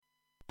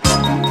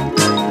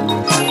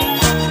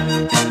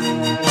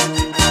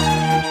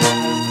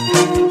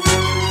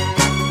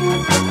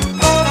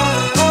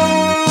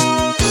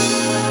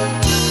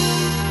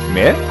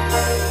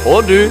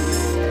Og du.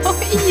 Og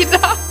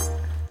Ida.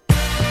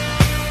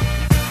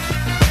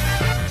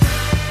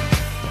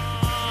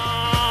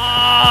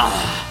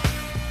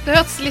 Det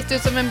hørtes litt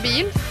ut som en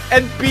bil.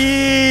 En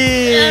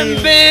bil! En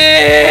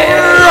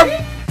bil!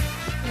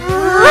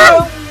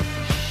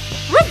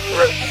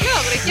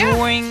 Hører det ikke?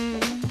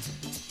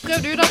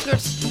 Prøv du da,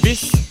 Truls.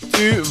 Hvis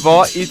du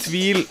var i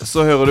tvil,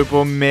 så hører du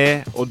på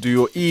meg og du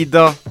og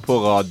Ida på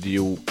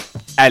Radio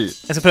L.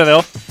 Jeg skal prøve,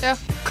 ja. Ja.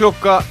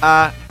 Klokka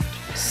er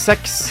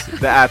 6.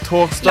 Det er La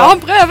torsdag.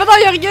 han prøve da,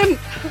 Jørgen.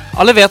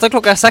 Alle vet at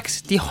klokka er 6.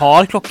 De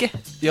har klokke.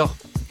 Ja.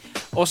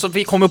 Og så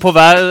vi kommer på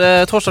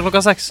hver torsdag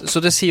klokka 6,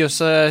 så det sier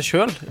seg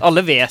selv.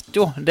 Alle vet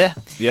jo det.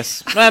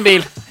 Yes. Nå er en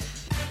bil.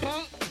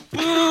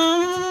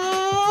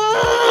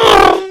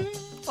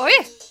 Oi,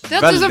 det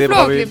hørtes ut som Veldig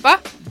bra bil. Flåklypa.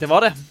 Det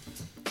var det.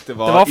 Det Det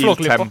var var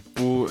Flåklypa.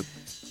 Iltempo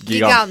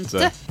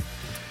Gigante.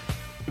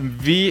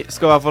 Vi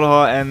skal i hvert fall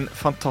ha en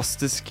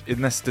fantastisk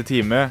neste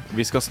time.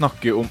 Vi skal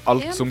snakke om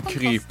alt En som fantastisk.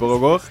 kryper og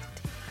går.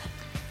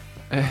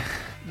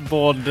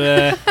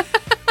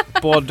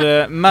 Både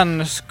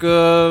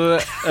mennesker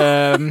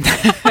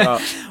Ja.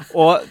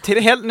 og til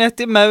helt ned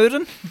til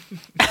mauren.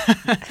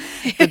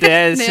 Det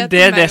er Ned det,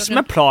 til det som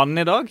er mauren. planen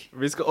i dag.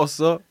 Vi skal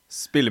også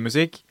spille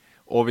musikk,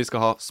 og vi skal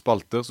ha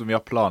spalter som vi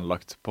har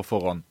planlagt på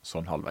forhånd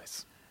sånn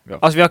halvveis.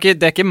 Altså,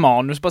 det er ikke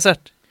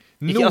manusbasert.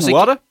 Ikke- Noe altså,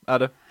 av det er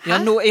det. Ja,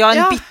 en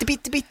Ja.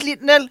 bitte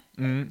liten del.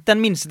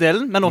 Den minste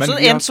delen, men også Men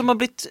vi har- en som har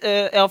blitt,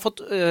 jeg har fått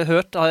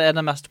hørt er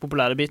den mest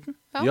populære biten.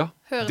 Ja,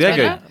 det er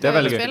gøy. Det er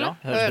veldig gøy. Hørespillet.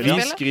 Vi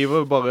Hørespillet.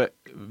 skriver bare.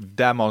 Det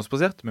er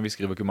manusbasert, men vi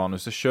skriver ikke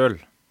manuset selv.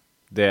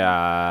 Det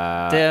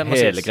er Det må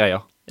hele sies.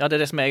 greia. Ja, det er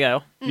det som er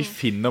greia. Vi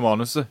finner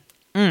manuset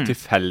Mm.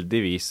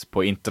 tilfeldigvis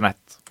på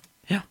internett.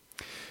 Ja.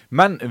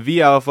 Men vi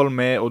er i hvert fall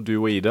med, og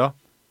du og Ida.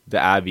 Det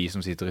er vi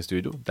som sitter i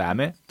studio. Det er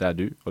meg, det er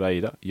du, og det er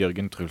Ida.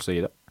 Jørgen, Truls og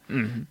Ida.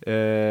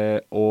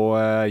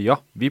 Ja,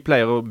 vi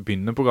pleier å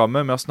begynne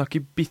programmet med å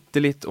snakke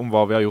bitte litt om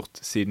hva vi har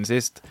gjort siden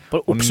sist.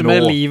 Bare Og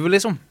oppsummere nå- livet,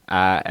 liksom.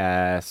 Jeg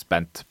er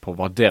spent på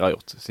hva dere har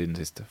gjort siden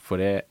sist. For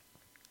jeg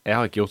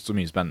har ikke gjort så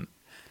mye spennende.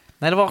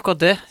 Nei, det var akkurat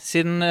det.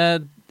 Siden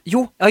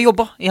jo, jeg har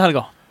jobbet i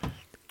helga.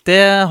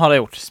 Det har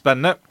jeg gjort.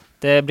 Spennende.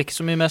 Det blir ikke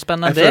så mye mer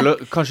spennende Jeg enn det.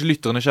 føler kanskje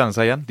lytterne kjenner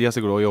seg igjen. De har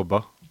sikkert også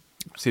jobbet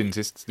siden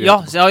sist. De Ja,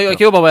 har- så jeg har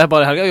ikke jobbet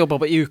bare i helga. Jeg har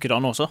jobbet i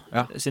ukedagen også.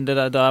 Ja. Siden det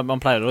er der man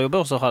pleier å jobbe,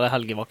 og så har jeg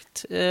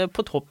helgevakt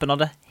på toppen av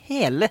det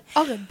hele.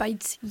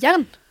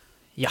 Arbeidsjern.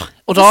 Ja,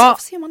 og da Hvorfor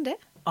sier man det?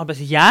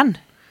 arbeidsjern.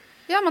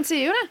 Ja, man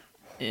sier jo det.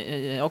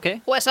 Ok.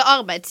 Hun er så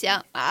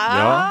arbeidsjern.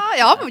 Ja.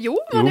 Ja, men jo,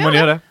 Jo, man man gjør det.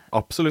 gjør det.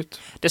 Absolutt.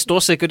 Det står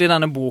sikkert i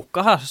denne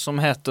boka her, som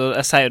heter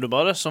Jeg sier du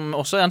bare, som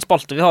også er en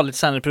spalte vi har litt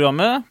senere i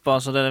programmet, bare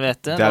så dere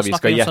vet det. Der Da vi snakker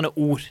skal vi om sånne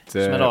ord Det som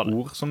er er rare.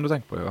 ord som du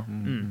tenker på, ja.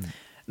 Mm.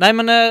 Nei,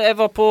 men jeg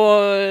var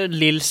på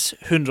Lills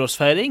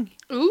 100-årsfeiring.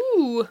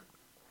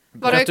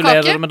 Var det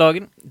Gratulerer kake? med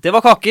dagen. Det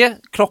var kake.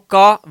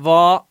 Klokka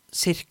var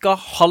cirka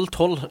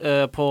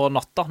 11:30 på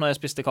natta når jeg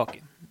spiste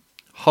kake.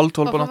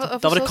 11:30 på natta.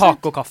 Da var det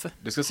kake og kaffe.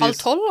 Det skal sies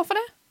 11:30, hvorfor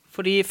det?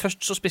 Fordi først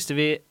så spiste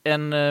vi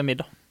en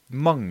middag.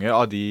 mange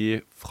av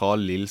de fra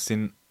Lill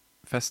sin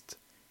fest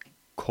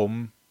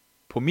kom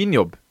på min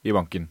jobb i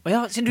banken. Å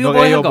ja, siden du Når jobber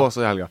i jeg jobber helga.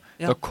 også i helga.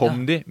 Ja, Da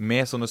kom de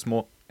med sånne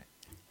små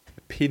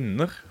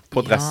pinner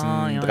på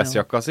dressen, Ja.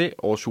 dressjakka si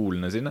og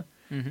kjolene sine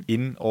Mhm.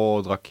 inn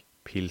og drakk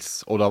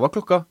pils. Og da var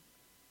klokka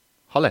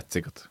 12:30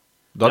 sikkert.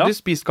 Da hadde Ja. de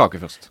spist kake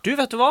først. Du,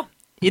 vet du hva?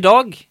 I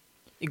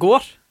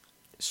går,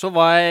 så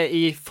var jeg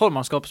i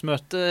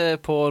formannskapsmøte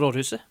på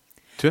rådhuset.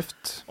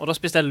 Tøft. Og da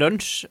spiste jeg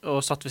lunsj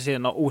og satt ved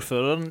siden av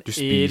ordføreren. Du i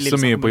spiser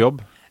mye Lillestrøm. på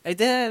jobb.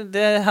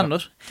 Det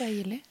hender.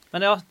 Deilig.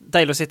 Men ja,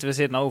 deilig å sitte ved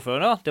siden av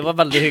ordføreren, ja. Det var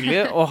veldig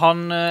hyggelig. Og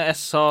jeg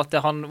sa til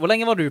han, hvor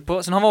lenge var du på,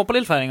 siden han var på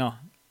Lillefeiringa,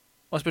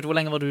 og jeg spurte hvor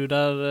lenge var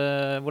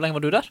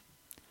du der,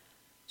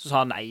 så sa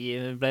han, nei,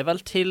 det ble vel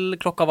til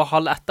klokka var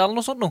 12:30 eller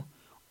noe sånt nå.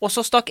 Og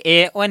så stakk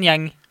jeg og en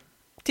gjeng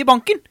til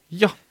banken.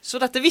 Ja. Så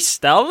dette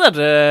visste jeg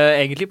allerede,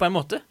 egentlig på en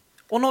måte.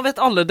 Og nå vet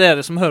alle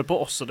dere som hører på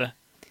også det.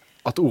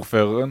 At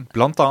ordføreren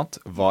blant annet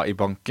var i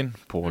banken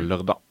på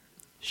lørdag.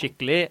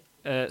 Skikkelig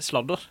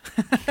sladder.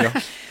 Ja.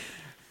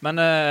 Men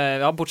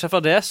ja, bortsett fra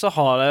det, så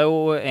har jeg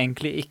jo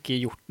egentlig ikke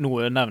gjort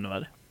noe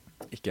nevneverdig.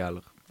 Ikke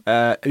heller.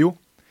 Jo,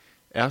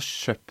 jeg har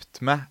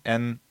kjøpt meg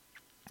en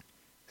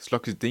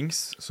slags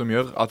dings som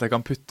gjør at jeg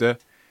kan putte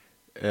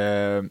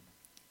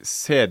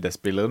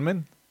CD-spilleren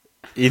min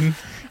inn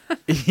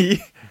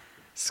i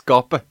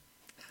skapet.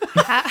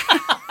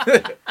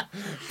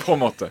 På en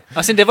måte.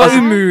 Altså, det var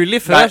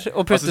umulig før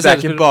å putte altså, det er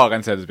ikke CD-spiller. bare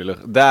en CD-spiller.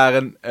 Det er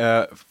en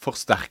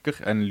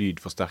forsterker, en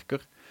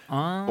lydforsterker.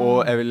 Ah.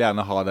 Og jeg vil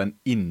gjerne ha den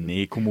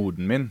inni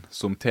kommoden min,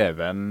 som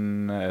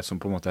TV-en, som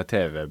på en måte er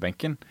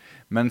TV-benken.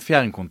 Men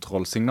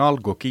fjernkontrollsignal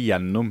går ikke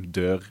gjennom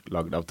dør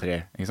lagd av tre,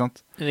 ikke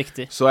sant?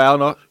 Riktig. Så jeg har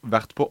da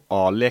vært på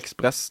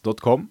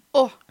aliexpress.com,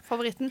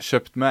 Favoritten.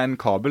 kjøpt meg en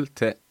kabel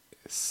til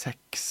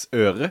 6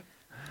 øre,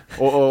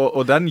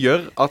 og den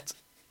gjør at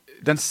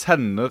den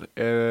sender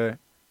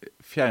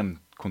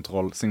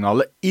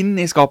fjernkontrollsignalet inn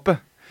i skapet,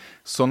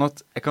 sånn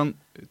at jeg kan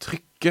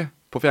trykke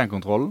på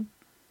fjernkontrollen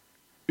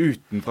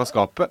utenfra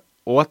skapet,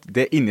 og at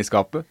det inni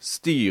skapet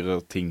styrer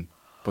ting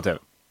på TV.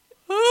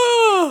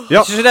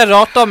 Ja. Synes du det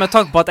rart da, med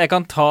tanke på at jeg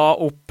kan ta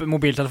opp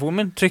mobiltelefonen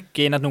min,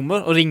 trykke inn et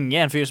nummer, og ringe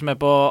en fyr som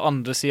på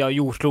andre siden av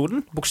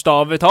jordkloden,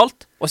 bokstavelig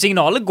talt, og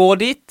signalet går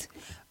dit,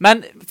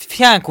 men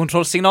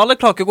fjernkontrollsignalet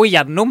klarer ikke å gå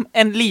gjennom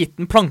en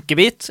liten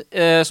plankebit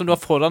som du har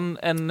foran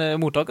en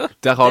mottaker.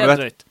 Der har Det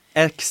du drøyt.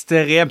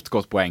 ekstremt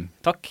godt poeng.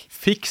 Takk.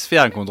 Fiks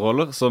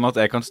fjernkontroller, sånn at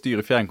jeg kan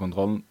styre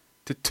fjernkontrollen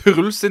til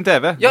Truls sin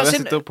TV. Ja, når jeg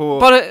siden- sitter på...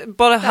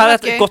 Bare her er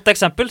et gøy. godt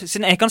eksempel.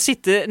 Siden jeg kan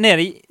sitte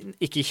nede i,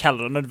 ikke i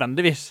kjelleren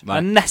nødvendigvis, Nei.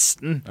 men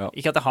nesten. Ja.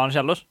 Ikke at jeg har en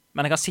kjeller,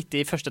 men jeg kan sitte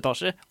i første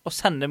etasje og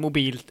sende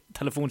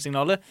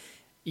mobiltelefonsignalet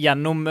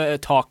gjennom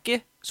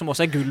taket, som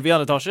også er gulv i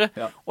andre etasje,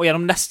 Ja. og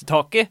gjennom neste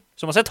taket,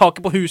 som også er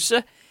taket på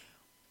huset,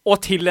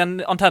 og til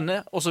en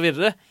antenne, og så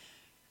videre.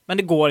 Men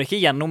det går ikke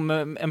gjennom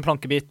en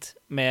plankebit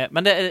med...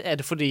 Men er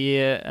det fordi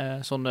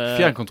sånne...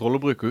 Fjernkontroller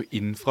bruker jo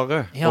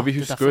infrarød. Ja, og vi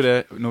det er husker jo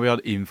det når vi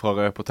hadde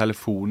infrarød på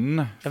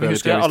telefonene. Ja, vi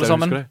husker det, alle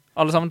sammen.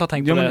 Alle sammen tar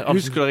tenkt Ja, på men det.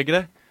 husker dere ikke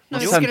det? Når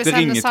Man vi skulle sendte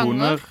sende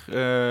ringetoner.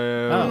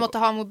 Vi måtte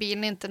ha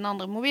mobilen inn til den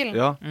andre mobilen.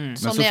 Ja, Mm.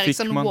 så Sånn fikk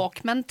Eriksson man-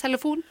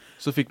 Walkman-telefon.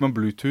 så fikk man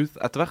Bluetooth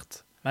etter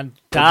hvert. Men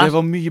Og det der...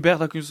 var mye bedre.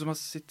 Da kunne man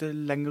sitte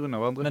lenger unna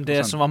hverandre. Men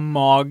det som var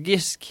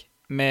magisk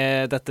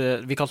med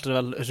dette, vi kalte det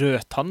vel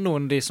rødtann,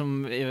 noen de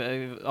som,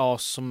 av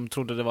oss som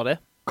trodde det var det.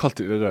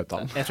 Kalte vi det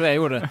rødtann. Jeg tror jeg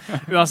gjorde det.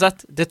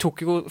 Uansett, det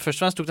tok jo, først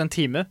og fremst tok det en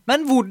time.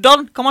 Men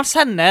hvordan kan man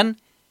sende en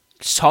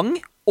sang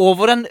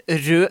over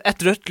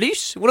et rødt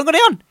lys? Hvordan går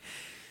det an?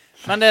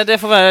 Men det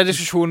får være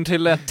diskusjonen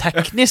til en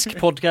teknisk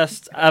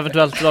podcast,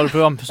 eventuelt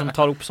radioprogram, som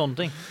tar opp sånne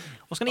ting.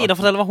 Og så kan Ida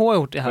fortelle hva hun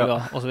har gjort i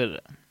helga, og så videre.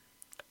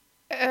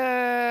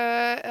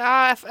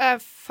 Ja,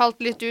 jeg falt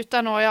litt ut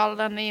av nå i all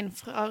denne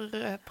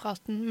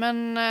infrarødpraten,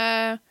 men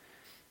jeg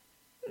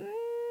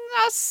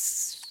har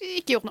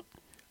ikke gjort noe.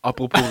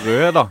 Apropos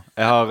rød, da.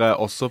 Jeg har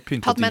også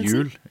pyntet Hatt til mensen?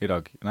 jul i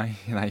dag. Nei.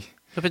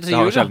 Så begynte Det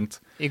har jul, jeg sjeldent.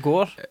 I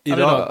går. I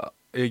eller dag,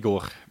 i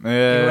går.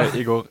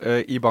 I går.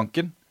 I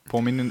banken. På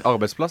min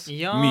arbeidsplass.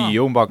 Ja. Mye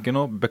om banken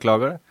nå.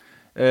 Beklager det.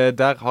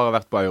 Der har jeg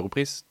vært på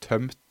Europris.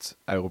 Tømt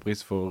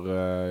Europris for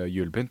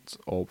julepynt.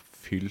 Og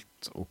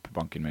fylt opp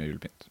banken med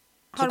julepynt.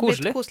 Så Har det blitt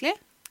koselig. koselig?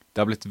 Det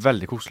har blitt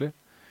veldig koselig.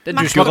 Det er du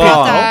Merker som du har at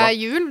det Granbar. er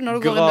jul når du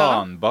går inn døra?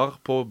 Granbar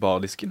på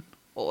bardisken.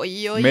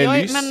 Oi, oi, Med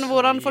oi. lys. Men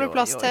hvordan får du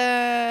plass Oi, oi,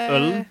 til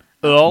Ølen.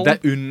 Øl. Det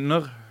er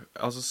under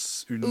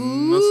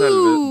under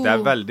selve. Det er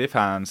veldig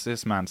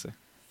fancy-smancy.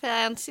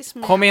 fancy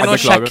smell? Kom inn Jeg og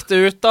beklager. sjekk det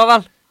ut da,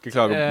 vel.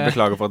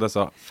 Beklager for at jeg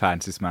sa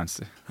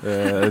fancy-smancy.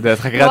 Det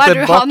trekker Nå jeg er du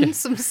tilbake. han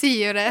som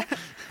sier det.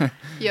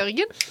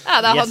 Jørgen?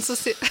 Ja, det er han Yes. som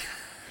sier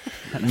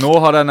Nå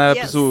har denne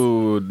Yes.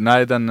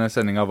 denne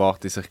sendinga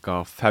vart i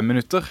ca. 5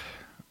 minutter.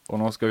 Og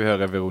nå skal vi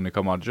høre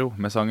Veronica Maggio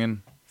med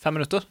sangen 5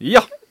 minutter.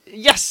 Ja!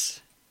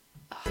 Yes!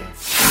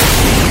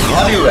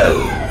 Radio L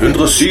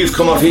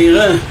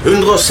 107,4,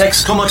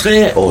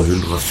 106,3 og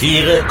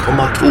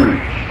 104,2.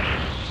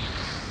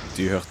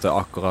 Du hørte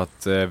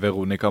akkurat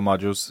Veronica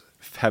Maggios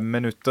 5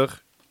 minutter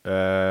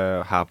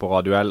her på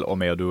Radio L og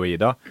med du og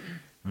Ida.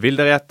 Vil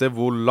dere gjette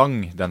hvor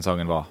lang den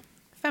sangen var?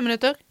 5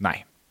 minutter.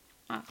 Nei.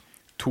 Ah.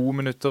 2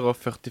 minutter og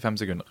 45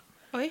 sekunder.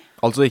 Oi.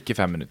 Altså ikke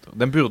 5 minutter.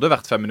 Den burde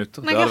vært 5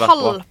 minutter. Den er Det ikke hadde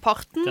vært bra.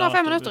 halvparten Det av har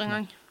 5 vært minutter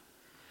engang.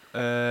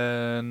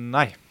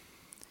 Nei.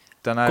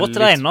 Den er, Godt litt,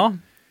 regnet.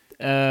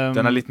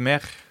 den er litt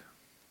mer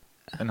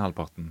enn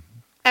halvparten.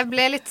 Jeg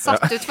ble litt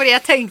satt ut fordi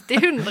jeg tenkte i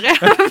 100,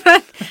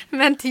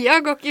 men tida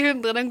går ikke i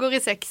 100, den går i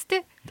 60.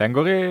 Den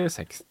går i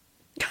 60.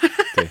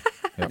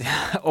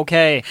 Ok,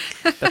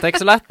 dette er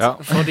ikke så lett Ja.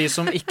 for de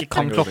som ikke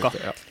kan Den går i klokka.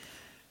 60, ja.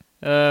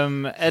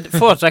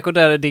 Foretrekker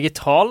dere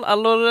digital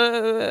eller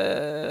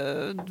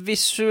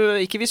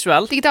ikke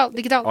visuell? Digital.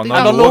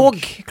 Analog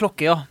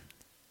klokke, ja.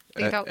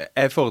 Digital.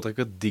 Jeg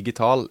foretrekker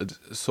digital,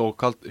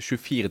 såkalt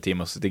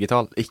 24-timers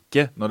digital.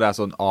 Ikke når det er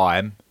sånn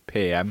AM,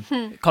 PM.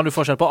 Kan du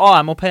forskjell på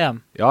AM og PM?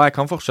 Ja, jeg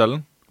kan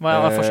forskjellen. Hva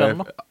er forskjellen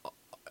da?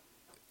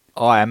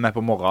 AM er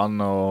på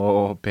morgenen,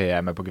 og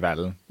PM er på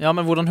kvelden. Ja,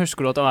 men hvordan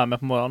husker du at AM er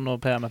på morgenen og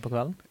PM er på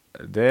kvelden?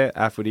 Det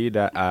er fordi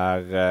det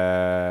er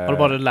Har du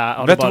bare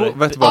lært... Vet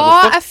du hva A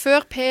hvorfor? er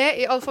før P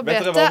i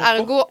alfabetet, Vet dere hva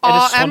ergo Er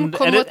det, AM sånn,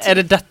 kommer er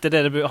det dette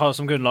dere har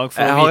som grunnlag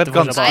for Jeg å har, vite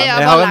forskjell på Nei, AM? jeg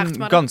jeg har har lært meg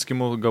en det. ganske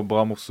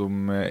bra, morsom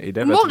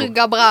idé. Vet du hvor?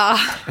 Morga bra.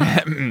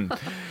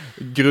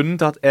 Grunnen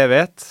til at jeg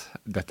vet,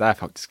 dette er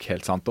faktisk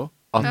helt sant også,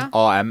 at Ja.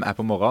 AM er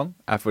på morgenen,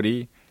 er fordi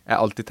jeg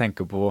alltid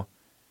tenker på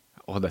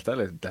dette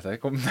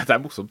er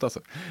morsomt,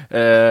 altså.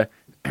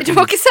 Du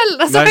må ikke selge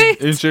deg så Nei,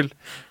 høyt. unnskyld.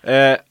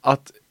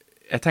 At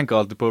jeg tenker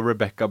alltid på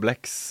Rebecca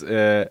Blacks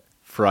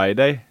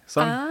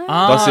Friday-sang.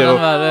 Da sier den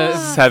hun der,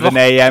 7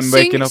 a.m.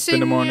 waking up in the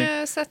Syng morning.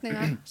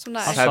 setninger som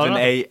det er. 7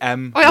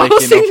 a.m. Å ja, hun waking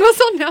up. synger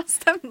sånn, ja,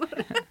 stemmer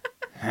det.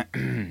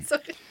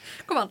 Sorry.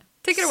 Kom an,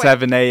 take it away.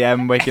 7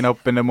 a.m. waking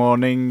up in the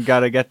morning,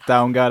 gotta get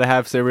down, gotta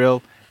have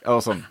cereal.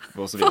 Og sånn,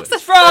 og så videre.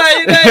 Fortsett.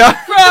 Friday! Ja.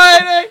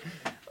 Friday!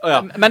 Å ja.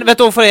 Men vet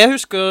du hvorfor jeg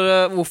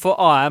husker hvorfor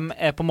AM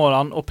er på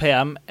morgenen og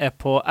PM er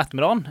på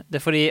ettermiddagen? Det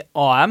er fordi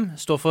AM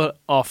står for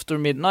after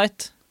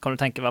midnight, kan du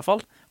tenke i hvert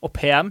fall, og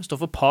PM står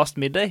for past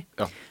midday.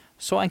 Ja.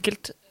 Så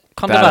enkelt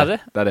kan det være.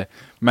 Det er det.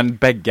 Men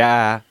begge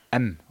er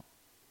M.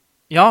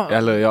 Ja,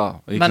 Eller, ja,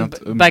 ikke men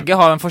sant? begge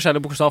har en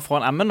forskjellig bokstav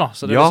foran M-en da,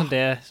 så det er Ja. liksom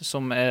det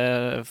som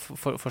er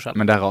forskjell.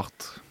 Men det er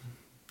rart.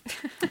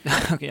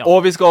 Ja.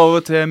 Og vi skal over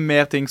til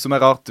mer ting som er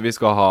rart. Vi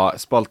skal ha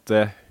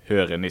spalte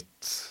Høre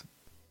nytt.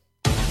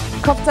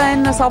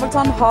 Kaptein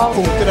Sabeltann har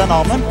Funker den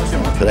armen?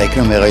 For det er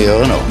ikke noe mer å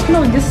gjøre nå.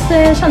 Norges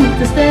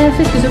kjenteste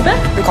fiskesuppe.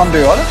 Du kan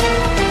dø av det.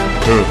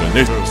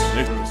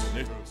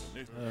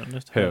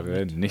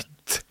 Høre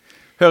nytt.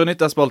 Høre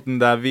nytt er spalten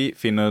der vi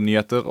finner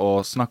nyheter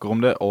og snakker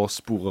om det og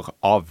sporer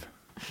av,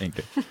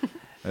 egentlig.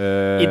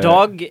 I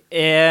dag,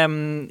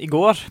 i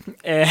går,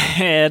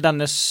 er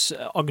denne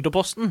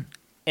Agderposten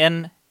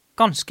en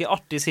ganske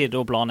artig side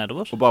å bla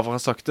nedover. Og bare for å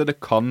ha sagt det, det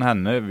kan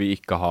hende vi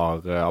ikke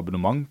har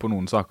abonnement på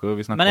noen saker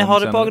vi snakker om. Men jeg har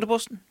det på senere.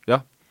 Agderposten.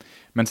 Ja,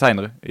 men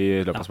senere i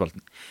løpet av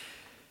spalten.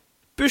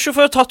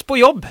 Bussjåfør tatt på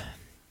jobb.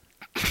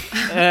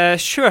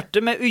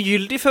 Kjørte med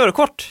ugyldig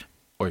førerkort.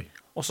 Oi.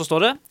 Og så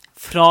står det,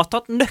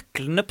 fratatt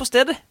nøklene på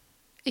stedet.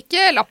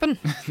 Ikke lappen.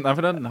 Nei,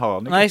 for den har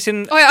han ikke. Nei,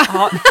 siden... Åja.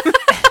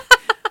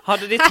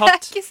 Hadde de Jeg er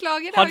tatt... ikke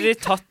slag i Hadde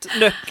dag.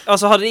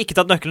 hadde de ikke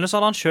tatt nøklene, så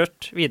hadde han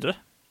kjørt videre.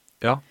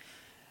 Ja.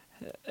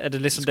 Er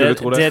det liksom Skulle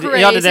tro det.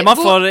 ja, det er det man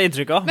Crazy. får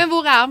inntrykk av. Men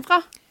hvor er han fra?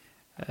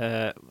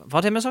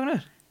 Hva er det med sangen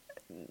her?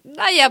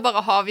 Nei, jeg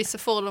bare har visse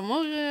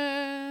fordommer.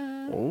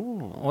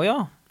 Å ja.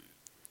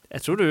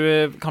 Jeg tror du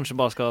kanskje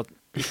bare skal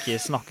ikke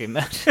snakke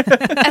mer.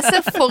 Jeg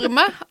ser for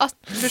meg at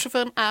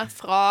bussjåføren er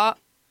fra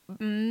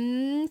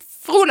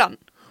Froland.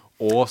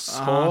 Å,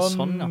 sånn.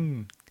 sånn, ja.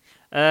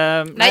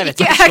 Nei, jeg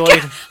vet ikke, det jeg er står-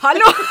 ikke,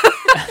 hallo!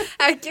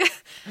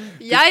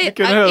 Jeg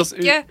kunne er høres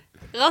ikke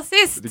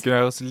rasist. Det kunne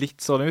høres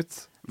litt sånn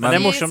ut. Men det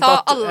er De morsomt sa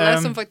at, alle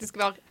som faktisk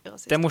var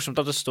rasist. Det er morsomt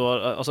at det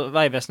står, altså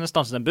Veivesenet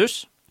stanset en buss.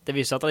 Det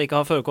viser at de ikke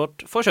har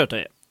førerkort for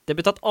kjøretøyet. Det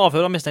blir tatt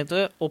avhør av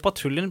mistenkte, og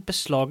patruljen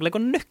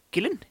beslaglegger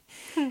nøkkelen.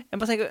 Jeg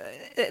bare tenker,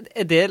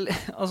 er det,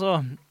 altså,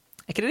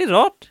 er ikke det litt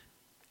rart?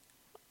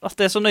 At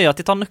det er så nøye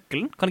at de tar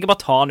nøkkelen? Kan de ikke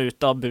bare ta han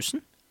ut av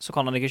bussen? Så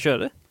kan han ikke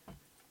kjøre.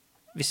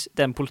 Hvis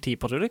det er en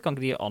politipatrulje, kan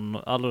ikke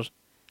de eller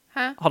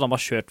Hæ? hadde han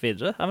bare kjørt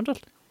videre,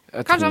 eventuelt?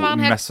 Jeg Kanskje han tror var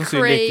en mest helt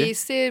sannsynlig ikke.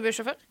 crazy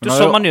bussjåfør? Du har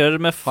så jo- man gjør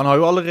det med... Han har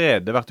jo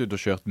allerede vært ute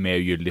og kjørt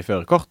med ugyldig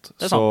førerkort,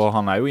 Det er så sant.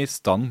 han er jo i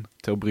stand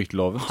til å bryte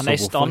loven. Han er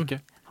i så hvorfor stand.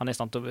 ikke? Han er i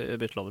stand til å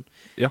bytte loven.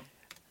 Ja.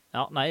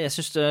 Ja, nei, jeg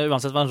synes det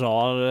uansett var en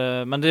rar...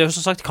 Men det er jo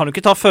som sagt, de kan jo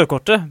ikke ta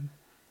førerkortet.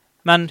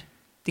 Men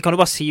de kan jo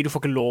bare si du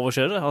får ikke lov å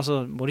kjøre.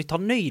 Altså, må de ta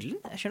nøylen?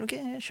 Jeg skjønner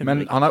ikke.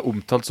 Men han er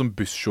omtalt som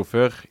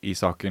bussjåfør i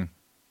saken.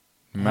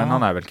 Men Ja.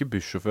 han er vel ikke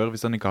bussjåfør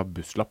hvis han ikke har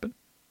busslappen?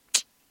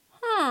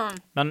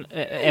 Men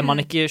er man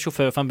ikke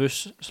sjåfør for en buss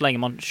så lenge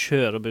man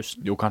kjører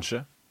bussen? Jo,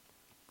 kanskje.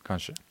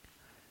 Kanskje.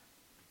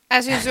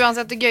 Jeg synes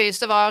uansett det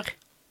gøyeste var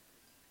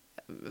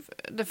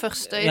det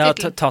første i Ja,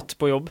 titlen. tatt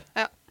på jobb.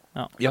 Ja.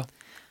 Ja.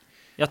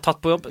 Ja,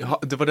 tatt på jobb.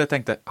 Det var det jeg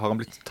tenkte. Har han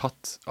blitt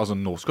tatt? Altså,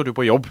 nå skal du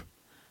på jobb.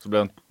 Så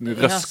ble han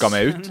røska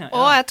med ut. Ja,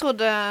 Og jeg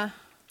trodde...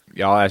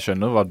 Ja, jeg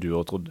skjønner hva du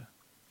også trodde.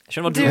 Jeg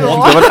skjønner hva Du du også.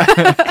 også.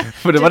 Det var det,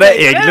 for det var det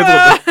jeg egentlig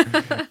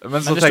trodde. Men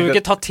Men så det sto jo tenkte ikke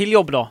jeg... tatt til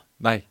jobb da.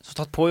 Nei, Så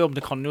tatt på jobb,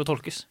 det kan jo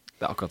tolkes.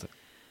 det er akkurat det.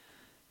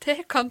 Det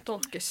kan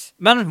tolkes.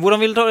 Men hvordan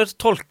vil dere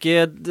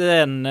tolke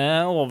denne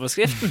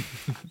overskriften?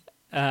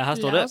 Her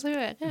står det, La oss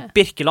høre.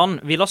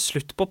 Birkeland vil ha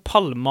slutt på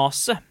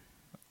palmase.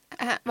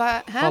 Hæ?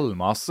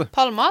 Palmase.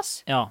 Palmas?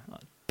 Ja,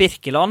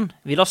 Birkeland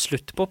vil ha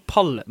slutt på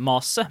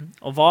palmase.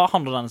 Og hva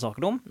handler denne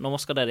saken om? Nå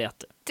skal dere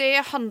gjette. Det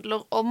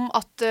handler om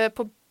at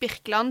på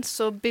Birkeland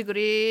så bygger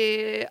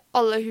de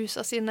alle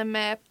husene sine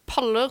med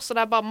paller, så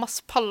det er bare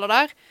masse paller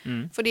der.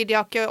 Fordi de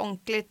har ikke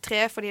ordentlig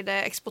tre, fordi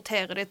det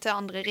eksporterer de til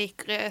andre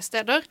rikere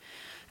steder.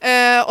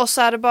 Og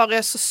så er det bare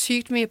så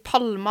sykt mye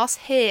palmas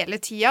hele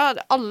tida.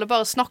 Alle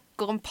bare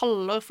snakker om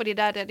paller, fordi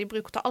det er det de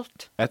bruker til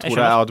alt. Jeg tror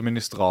det er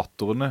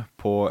administratorene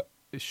på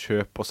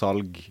kjøp og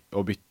salg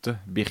og bytte,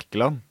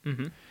 Birkeland,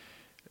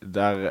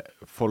 der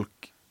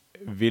folk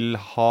vil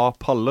ha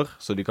paller,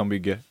 så de kan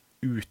bygge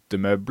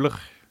utemøbler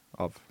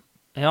av.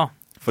 Ja,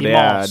 For de det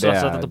er- maser det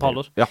seg er- etter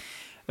paller. Ja.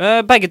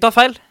 Begge tar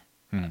feil.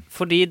 Mm.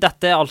 Fordi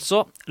dette er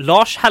altså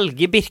Lars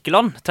Helge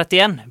Birkeland,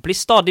 31, blir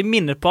stadig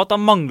minnet på at han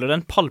mangler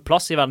en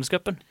pallplass i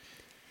verdenscupen.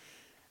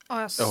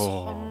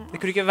 Det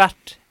kunne ikke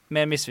vært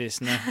mer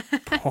misvisende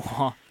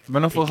på...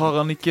 Men hvorfor har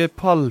han ikke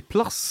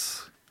pallplass?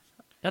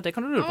 Ja, det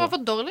kan du Det lure var på.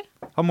 for dårlig.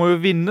 Han må jo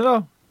vinne da.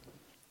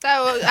 Det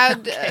er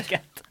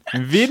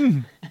jo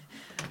Vinn!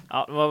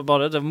 Ja, det var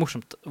bare det var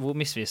morsomt hvor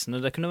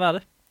misvisende det kunne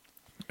være.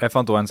 Jeg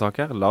fant også en sak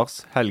her. Lars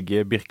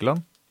Helge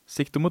Birkeland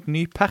sikter mot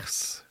ny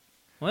pers.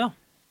 Åja,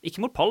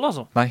 ikke mot pall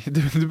altså. Nei,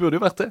 det burde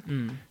jo vært det.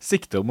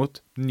 Sikter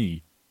mot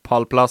ny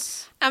pallplass.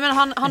 Ja, men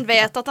han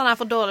vet at han er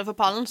for dårlig for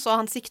pallen, så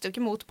han sikter jo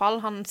ikke mot pall.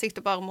 Han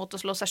sikter bare mot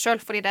å slå seg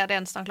selv, fordi det er det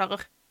eneste han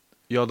klarer.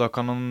 Ja, da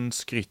kan han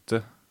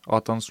skryte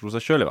av at han slo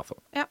seg selv i hvert fall.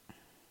 Ja.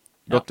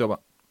 Godt jobba.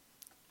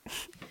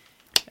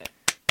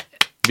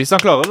 Hvis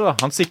han klarer det da,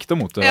 han sikter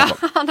mot det i Ja, hvert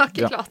fall. han har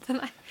ikke Ja. klart det,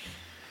 nei.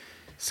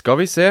 Skal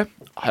vi se.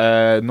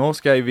 Nå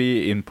skal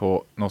jeg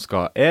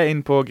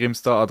inn på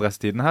Grimstad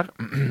adressetiden her.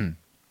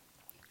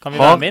 Kan vi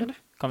Har- være med inn?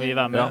 Kan vi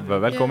være med? Ja,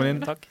 velkommen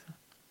inn. Takk.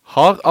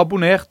 Har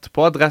abonnert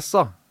på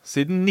adressa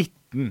siden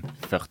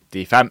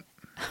 1945.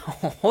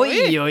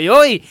 Oi, oi,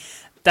 oi!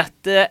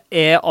 Dette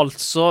er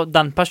altså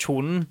den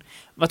personen.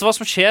 Vet du hva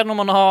som skjer når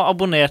man har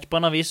abonnert på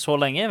en avis så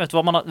lenge? Vet du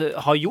hva man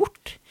har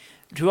gjort?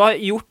 Du har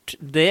gjort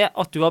det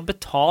at du har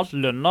betalt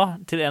lønna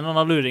til en eller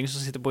annen luring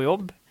som sitter på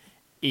jobb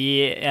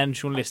i en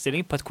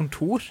journaliststilling på et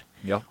kontor,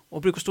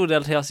 og bruker stor del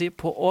av tida si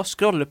på å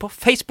scrolle på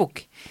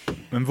Facebook.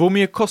 Men hvor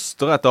mye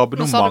koster et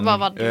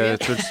abonnement?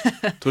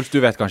 Truls, du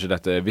vet kanskje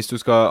dette. Hvis du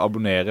skal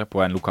abonnere på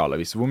en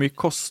lokalavis, hvor mye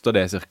koster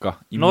det cirka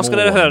i måneden? Nå skal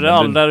dere høre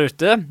alle der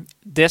ute.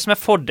 Det som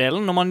er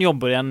fordelen når man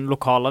jobber i en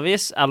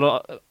lokalavis,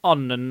 eller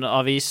annen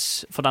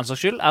avis for den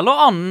saks skyld, eller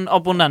annen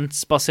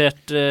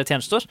abonnentsbasert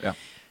tjenester,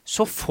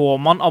 så får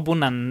man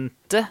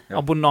abonnementet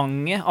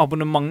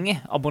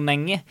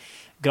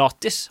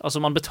gratis.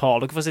 Altså man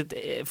betaler ikke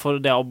for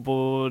det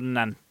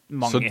abonnementet.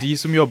 Så de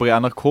som jobber i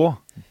NRK,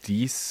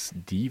 de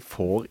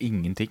får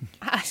ingenting.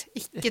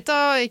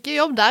 Ikke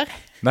jobb der.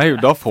 Nei,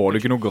 da får du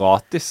ikke noe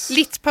gratis.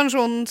 Litt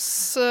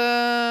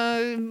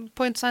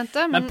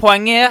pensjonspointsente. Men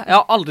poenget er, jeg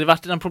har aldri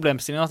vært i den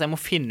problemstillingen at jeg må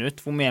finne ut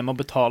hvor mye jeg må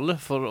betale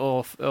for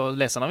å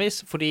lese en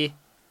avis, fordi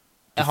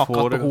jeg har ikke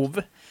hatt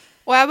behovet.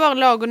 Og jeg bare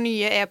lager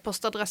nye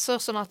e-postadresser,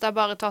 sånn at jeg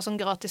bare tar sånn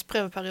gratis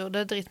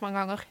prøveperiode dritmange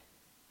ganger.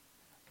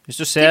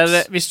 Hvis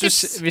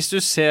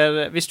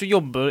du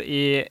jobber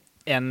i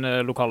en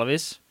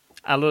lokalavis,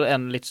 eller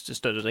en litt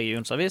større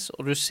regionsavis,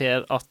 og du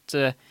ser at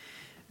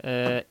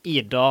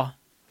Ida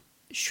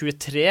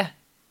 23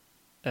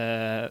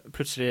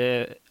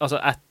 plutselig, altså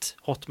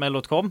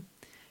 @hotmail.com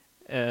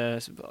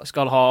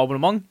skal ha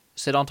abonnement,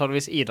 så er det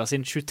antageligvis Ida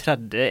sin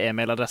 23.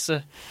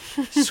 e-mailadresse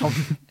som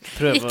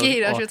prøver Ikke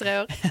Ida 23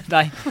 år.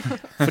 Nei,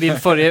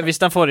 fordi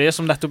hvis den forrige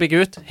som nettopp gikk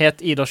ut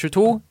het Ida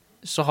 22,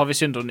 så har vi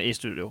synderen i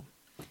studio.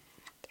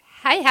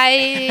 Hei!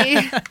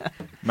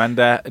 Men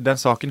den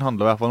saken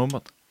handler i hvert fall om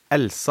at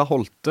Elsa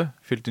Holte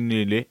fylte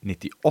nylig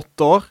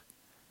 98 år,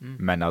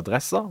 men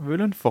adressa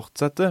vil hun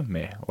fortsette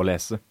med å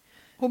lese.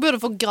 Hun burde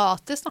få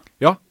gratis, da.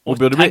 Ja, hun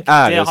burde bli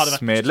æresmedlem. Det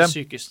hadde vært den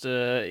sykeste,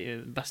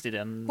 beste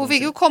ideen. Hun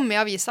fikk jo komme i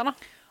avisa, da.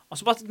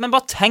 Altså, men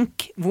bare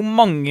tenk hvor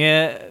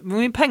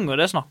mye penger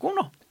det er snakk om,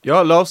 da.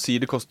 Ja, la oss si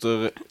det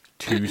koster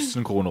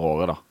 1000 kroner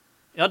året, da.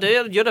 Ja, det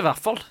gjør det i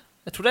hvert fall.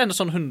 Jeg tror det er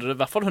sånn i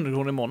hvert fall 100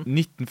 kroner i måneden.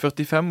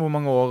 1945, hvor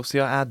mange år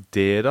siden er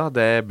det da?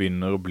 Det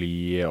begynner å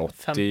bli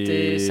 80...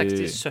 50,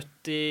 60,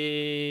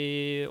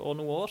 70 og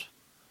noe år.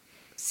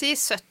 Si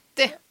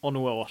 70. Og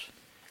noe år.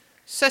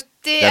 70,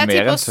 det er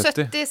mer enn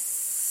 70.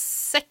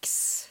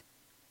 76.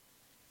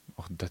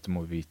 Dette må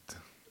vi vite.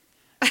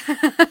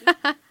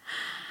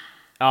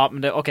 Ja, men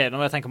ok,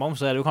 når jeg tenker meg om,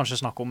 så er det jo kanskje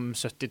snakk om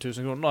 70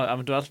 000 kroner da,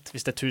 eventuelt,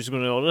 hvis det er 1000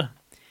 kroner i året.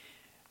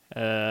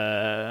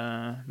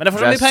 Men det er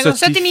fortsatt mye penger.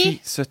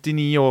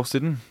 79 år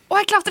siden.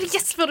 Jeg klarte det,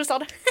 yes, før du sa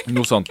det.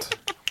 Noe sånt.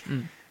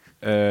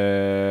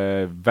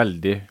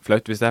 Veldig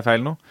flaut hvis det er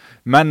feil nå.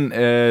 Men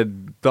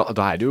da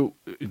er det jo,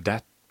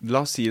 la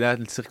oss si det er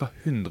cirka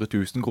 100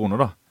 000 kroner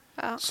da,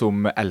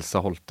 som Elsa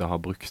Holte har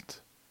brukt.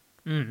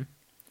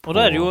 Og da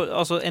er det jo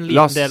altså, en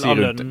liten del av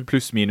lønnen.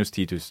 Pluss minus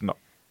 10 000 da.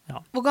 Ja.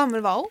 Hvor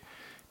gammel var hun?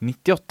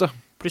 98.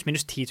 Pluss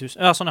minus 10 000.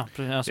 Ja, sånn ja.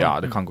 Sånn.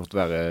 Ja, det kan godt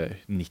være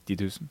 90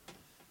 000.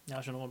 Ja,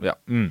 skjønner hva du. Ja.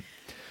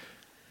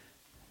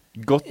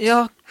 Godt.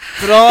 Ja,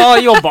 bra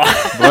jobba.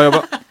 Bra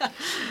jobba.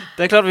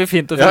 Det klarte vi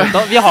fint å finne ut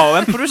av. Vi har jo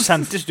en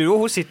produsent i studio.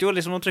 Hun sitter jo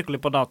liksom og trykker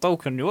litt på data.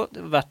 Hun kunne jo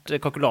vært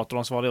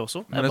kalkulatoransvarlig også.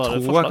 Men jeg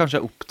tror hun kanskje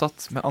er opptatt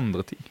med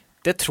andre ting.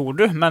 Det tror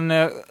du, men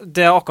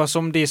det er akkurat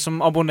som de som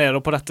abonnerer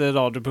på dette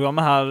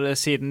radioprogrammet her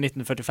siden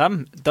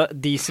 1945.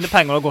 De sine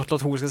penger har gått til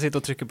at hun skal sitte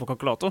og trykke på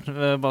kalkulatoren.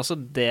 Bare så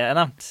det er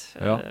nevnt.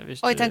 Ja.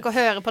 Og jeg tenker å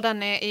høre på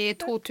denne i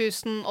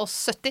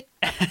 2070.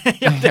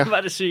 Ja, det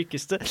var det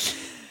sykeste.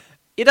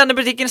 I denne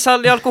butikken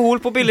selger de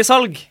alkohol på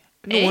billigsalg.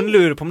 Noen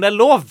lurer på om det er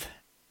lov,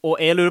 og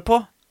jeg lurer på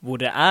hvor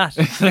det er.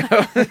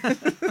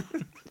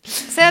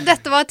 Se,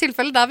 dette var et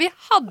tilfelle der vi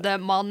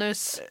hadde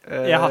manus.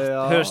 Ja,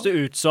 høres det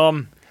ut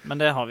som... Men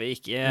det har vi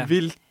ikke.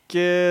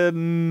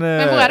 Hvilken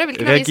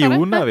Hvilken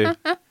region er vi?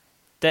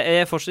 Det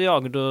er fortsatt i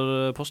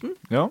Agderposten.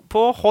 Ja.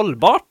 På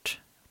Holdbart.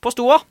 På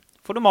Stoa.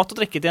 Får du mat og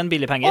drikke til en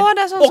billig penge.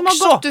 Det er sånn som har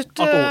gått ut.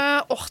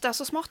 Det er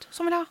så smart.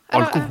 Som vil ha.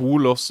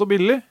 Alkohol også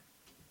billig.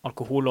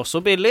 Alkohol også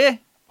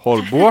billig.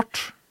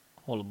 Holdbart.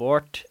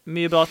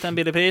 Mye bra til en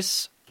billig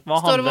pris.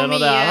 Står det hvor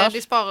mye de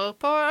sparer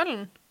på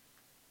ølen?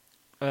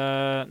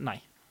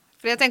 Nei.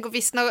 Fordi jeg tenker,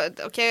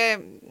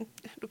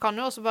 du kan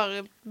jo også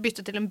bare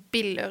bytte til en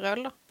billigere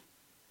øl, da.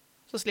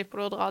 Så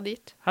slipper du å dra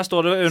dit. Her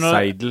står det under...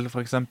 Seidel,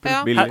 for eksempel,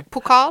 billig.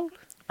 Pokal.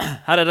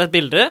 Her er det et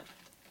bilde.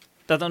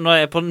 Nå er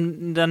jeg på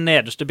den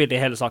nederste bildet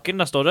i hele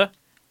saken. Der står det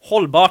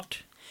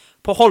Holdbart.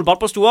 På Holdbart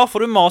på Stoa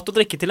får du mat og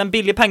drikke til en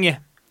billig penge.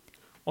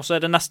 Og så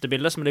er det neste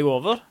bilde som ligger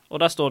over, og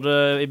der står det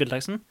i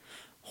bildeteksten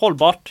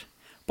Holdbart.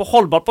 På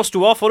Holdbart på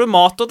Stoa får du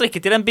mat og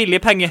drikke til en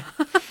billig penge.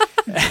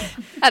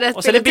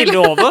 Og så er det bildet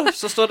over,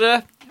 så står det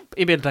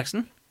i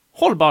bildeteksten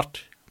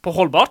Holdbart. På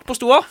Holdbart på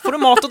Stoa får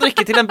du mat og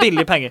drikke til en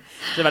billig penge.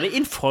 Det er veldig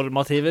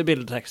informative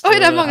bildetekster. Oi,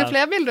 det er mange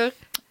flere bilder.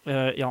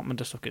 Ja, men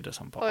det står ikke det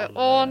samme på alle.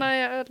 Nei,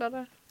 jeg ødela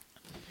det.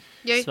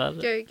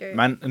 Gøy.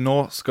 Men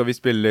nå skal vi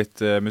spille litt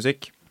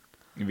musikk.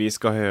 Vi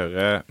skal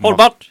høre...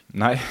 Holdbart!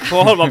 Nei. På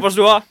Holdbart på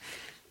Stoa.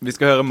 Vi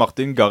skal høre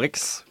Martin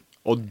Garrix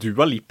og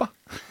Dua Lipa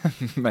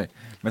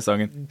med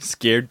sangen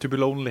Scared to be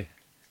Lonely.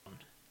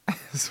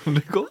 Som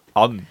det går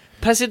an.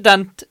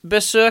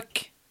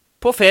 Presidentbesøk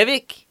på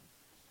Fevik.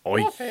 Oi,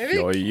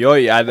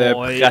 er det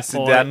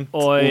president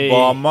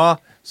Obama,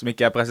 som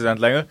ikke er president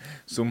lenger,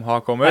 som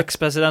har kommet?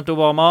 Eks-president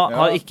Obama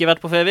har ikke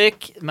vært på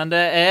Fevik, men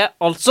det er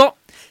altså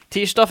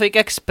tirsdag fikk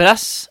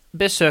Ekspress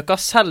besøk av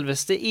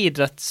selveste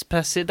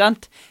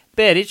idrettspresident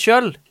Berit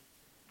Kjøll.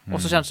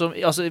 Også kjent som,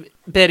 altså,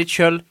 Berit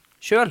Kjøll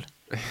selv.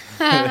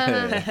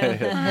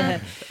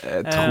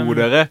 Tror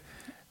dere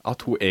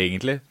at hun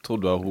egentlig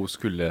trodde at hun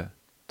skulle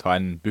ta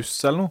en buss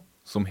eller noe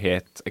som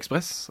het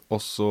Ekspress,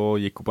 og så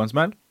gikk hun på en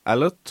smell?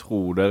 Eller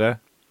tror dere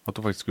at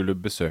hun faktisk skulle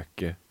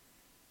besøke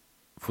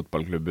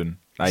fotballklubben?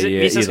 Nei,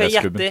 hvis jeg skal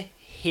idrettsklubben.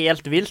 gjette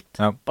helt vilt,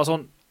 bare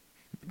sånn,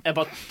 jeg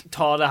bare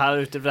tar det her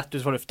rett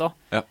ut fra lufta.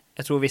 Ja.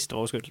 Jeg tror hun visste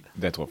hva hun skulle til.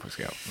 Det tror jeg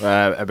faktisk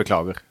jeg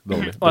beklager.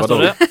 Dårlig. Og her står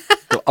det.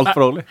 Det var alt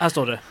for dårlig. Her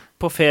står det.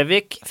 På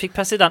Fevik fikk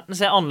presidenten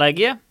se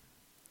anlegget,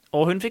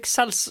 og hun fikk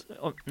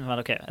ok,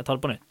 jeg tar det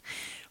på nytt.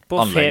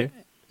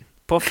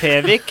 På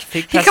Fevik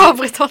fikk Ikke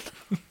avbryt han.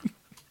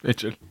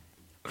 Unnskyld.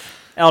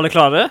 Er alle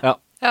klare? Ja.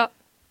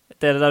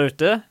 Dere der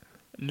ute,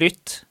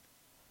 lytt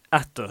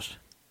etter.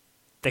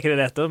 Det er ikke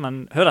det etter,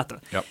 men hør etter.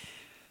 Ja.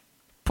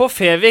 På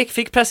Fevik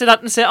fikk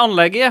presidenten se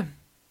anlegget,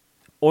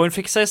 og hun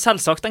fikk seg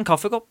selvsagt en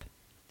kaffekopp.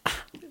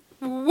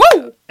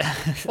 Wow!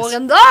 For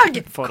en dag!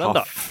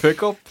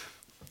 Kaffekopp.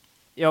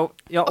 Ja,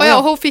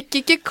 hun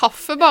fikk ikke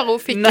kaffe, bare hun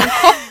fikk en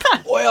kopp.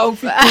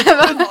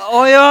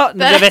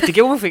 Jeg vet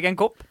ikke om hun fikk en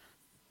kopp.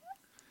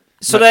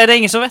 Så det er det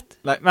ingen som vet.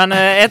 Nei. Men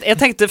jeg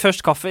tenkte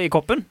først kaffe i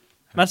koppen,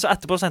 men så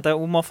etterpå tenkte jeg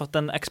hun må ha fått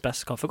en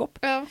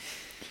Express-kaffekopp. Ja.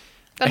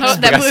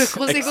 Det bruker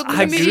hun sikkert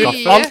mye.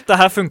 Alt det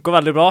her funker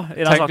veldig bra i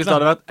den saken. Tenk hvis det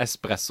hadde vært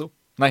espresso.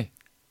 Nei.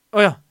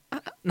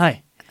 Nei.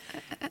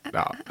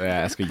 Ja,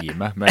 jeg skal gi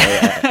meg. Men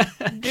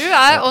Du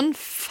er on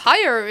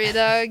fire i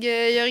dag,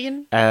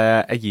 Jørgen.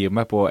 jeg gir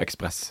meg på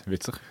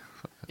ekspressvitser.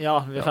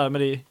 Ja, vi er ferdig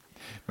med de.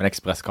 Men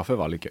ekspresskaffe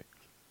var litt gøy.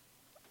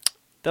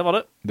 Det var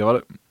det. Det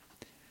var det.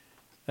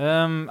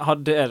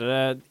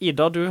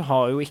 Ida, du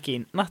har jo ikke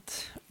internett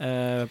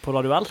på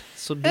Radio L,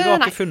 så du har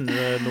ikke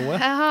funnet noe.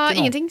 Jeg har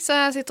ingenting,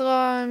 så jeg sitter og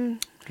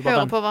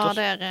hører på hva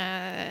dere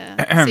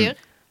sier.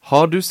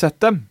 Har du sett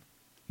dem?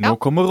 Nå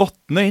kommer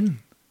rottene inn.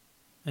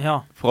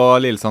 Ja. Fra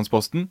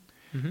Lillesandsposten.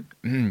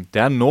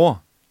 Det er nå,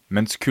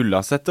 mens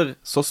kulda setter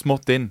så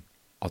smått inn,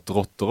 at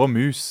rotter og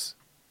mus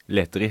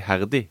leter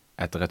iherdig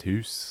etter et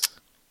hus.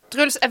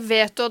 Truls, jeg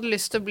vet du hadde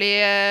lyst til å bli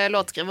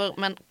låtskriver,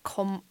 men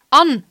kom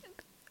an!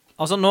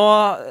 Altså nå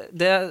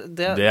Det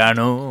er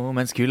nå,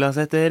 mens kulda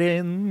setter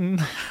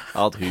inn,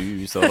 at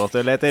hus og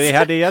rotter leter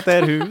iherdig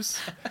etter hus.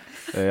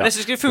 Jeg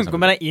synes det skulle funke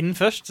med deg inn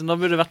først, så da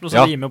burde det vært noe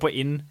som rimer på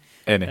inn.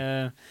 Enig.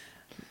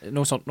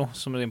 Noe sånt noe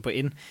som rimer på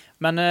inn.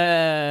 Men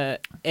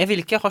jeg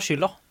vil ikke ha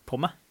skylda på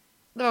meg.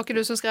 Det var ikke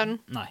du som skrev den?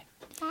 Nei.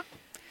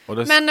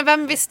 Men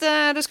hvem visste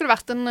det skulle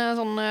vært en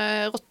sånn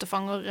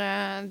rottefanger,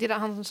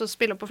 han som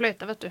spiller på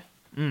fløyte, vet du?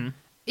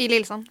 I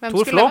Lillesand. Hvem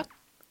Tor skulle Flå? det vært?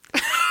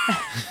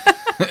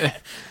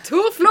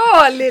 Tor Flå,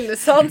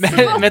 Lillesand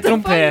med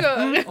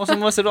trompeten, og så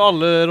må se du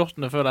alle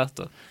rottene følge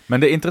etter.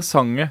 Men det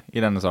interessante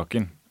i denne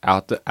saken er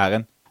at det er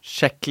en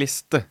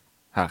sjekkliste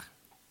her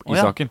i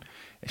saken.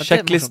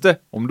 Sjekkliste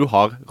om du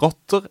har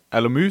rotter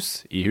eller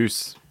mus i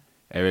hus.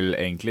 Jeg vil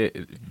egentlig,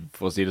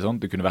 for å si det sånn,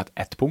 det kunne vært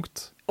ett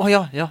punkt.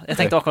 Jeg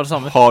tenkte akkurat det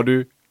samme. Har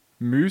du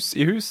mus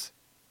i hus?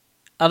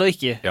 Eller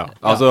ikke. Ja,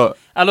 altså,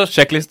 eller,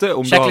 sjekkliste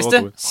om du har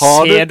rotter.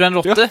 Ser du en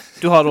rotte? Ja.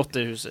 Du har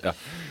rotte i huset. Ja.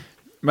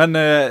 Men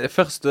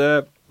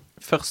første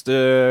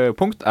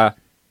punkt er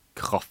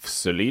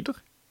krafselyder.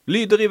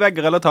 Lyder i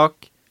vegger eller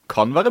tak.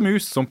 Kan være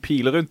mus som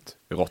piler rundt.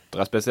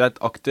 Rotter er spesielt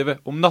aktive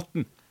om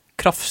natten.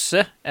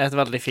 Krafse er et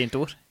veldig fint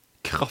ord.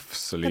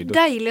 Krafselyder. Det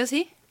er deilig å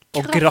si.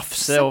 Og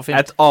grafse og fint.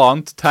 Et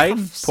annet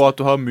tegn på at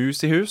du har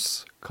mus i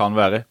hus kan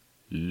være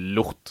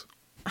lort.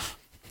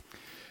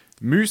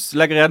 Mus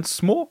legger igjen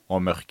små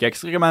og mørke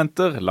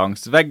ekskrementer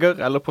langs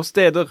vegger eller på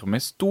steder med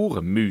stor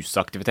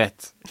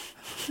musaktivitet.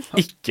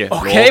 Ikke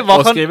lov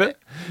å skrive.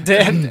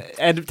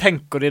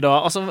 Tenker de da,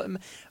 altså,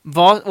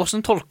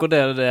 hvordan tolker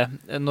dere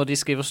det når de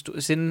skriver,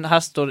 siden her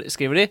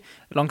skriver de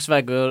langs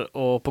vegger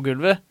og på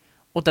gulvet,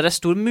 og det er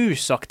stor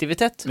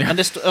musaktivitet. Men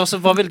altså,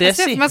 hva vil det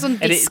si? Sånn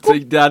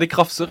det er de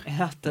krafser.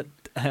 Ja, det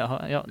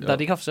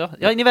er de krafser,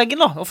 ja. Inn i veggen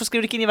da. Hvorfor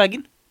skriver de ikke inn i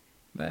veggen?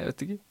 Nei, jeg vet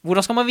ikke.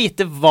 Hvordan skal man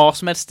vite hva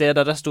som er et sted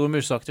der det er stor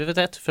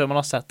musaktivitet, før man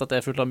har sett at det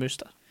er fullt av mus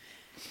der?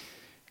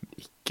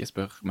 Ikke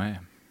spør meg.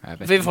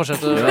 Vi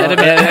fortsetter. Er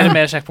det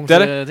mer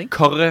sjekkpunkter? Det er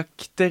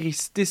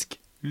karakteristisk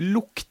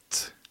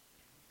lukt.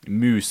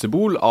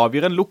 Musebol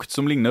avgir en lukt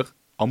som ligner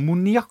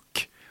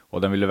ammoniakk,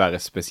 og den ville være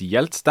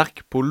spesielt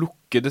sterk på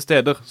lukkede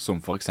steder,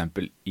 som for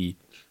eksempel i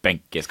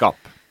benkeskap.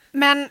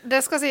 Men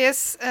det skal sies,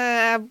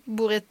 jeg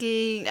bor i et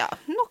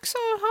nok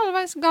så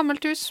halvveis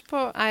gammelt hus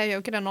jeg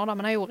gjør ikke det nå da,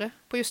 men jeg gjorde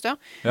på Justøya.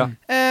 Ja.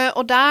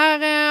 Og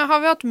der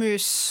har vi hatt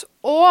mus.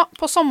 Og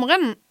på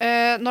sommeren,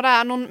 når det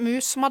er noen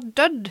mus som har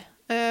dødd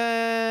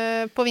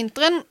på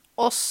vinteren,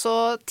 og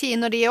så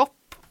tiner de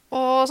opp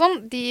og sånn,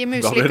 de Da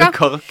ble muselika. det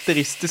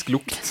karakteristisk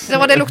lukt.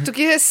 Det lukter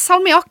ikke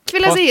salmiakk,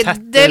 vil jeg På si.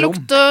 tette Det rom.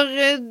 lukter...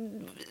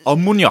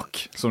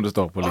 Ammoniakk, som det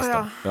står på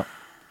lista. ja.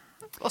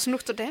 Hvordan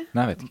lukter det?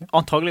 Nei, jeg vet ikke.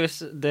 Antageligvis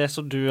det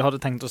som du hadde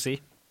tenkt å si.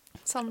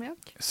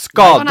 Salmiakk?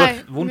 Skader. Nei,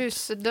 vondt.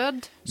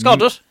 musedød.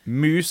 Skader.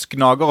 Mus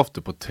gnager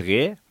ofte på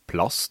tre,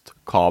 plast,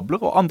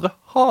 kabler og andre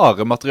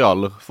harde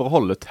materialer for å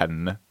holde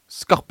tennene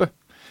skarpe.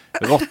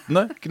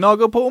 Rottene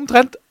gnager på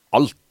omtrent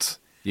alt.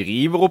 De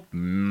river opp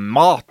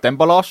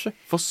matemballasje,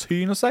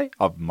 forsyner seg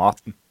av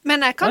maten.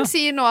 Men jeg kan Ja.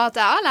 si nå at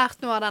jeg har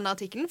lært noe av denne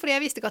artikkelen, fordi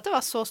jeg visste ikke at det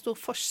var så stor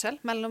forskjell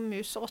mellom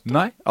mus og rotter.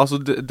 Nei, altså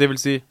det vil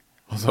si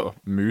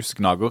mus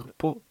gnager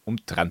på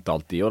omtrent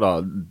alt de gjør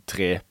da.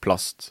 Tre,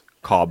 plast,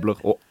 kabler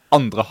og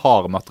andre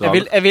harde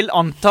materialer. Jeg vil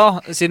anta,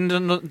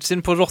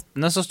 siden på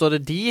rottene så står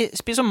det de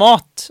spiser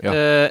mat. Ja.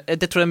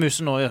 Det tror jeg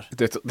musen nå gjør,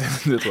 Det tror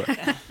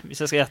jeg. hvis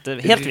jeg skal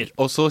gjette. Helt vilt.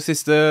 Og så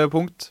siste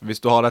punkt.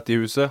 Hvis du har dette i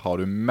huset, har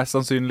du mest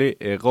sannsynlig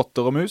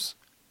rotter og mus.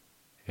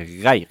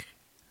 Reir.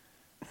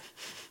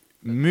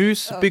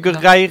 Mus bygger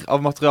reir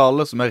av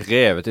materialer som er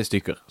revet i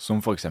stykker,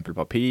 som for eksempel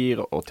papir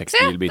og Se, da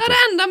tekstilbiter. er det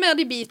enda mer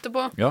de biter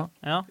på. Ja.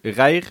 Ja.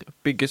 Reir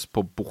bygges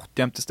på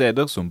bortgjemte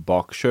steder som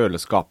bak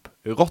kjøleskap.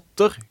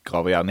 Rotter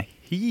graver gjerne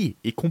hi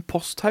i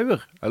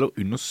komposthauger eller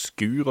under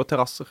skur og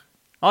terrasser.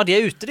 Ja, de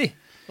er ute, de.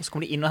 Og så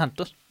kommer de inn og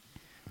henter.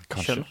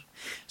 Kanskje. Skjønner.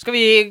 Skal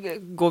vi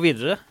gå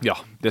videre? Ja,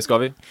 det skal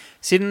vi.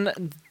 Siden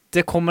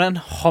det kommer en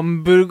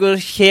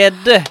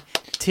hamburgerkjede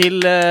til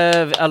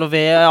eller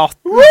ved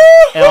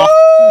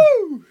E18.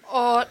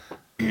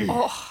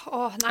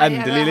 Nei,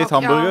 Endelig litt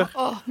hamburger.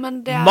 Ja, men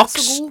det er Max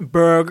så god.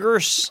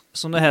 Burgers,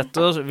 som det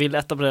heter, vil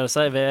etablere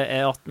seg ved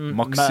E18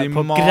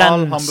 Maksimal på grensa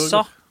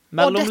hamburger.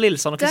 mellom Og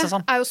Lillesand og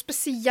Kristiansand. Det er jo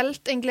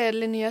spesielt en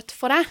gledelig nyhet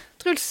for deg,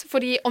 Truls.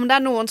 Fordi om det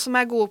er noen som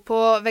er gode på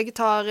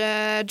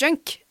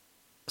vegetar-junk,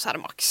 så er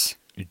det Max.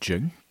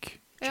 Junk?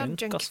 Ja,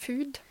 Junk, junk ass.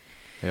 food.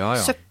 Ja,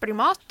 ja.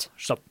 Søppelmat.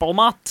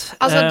 Søppelmat.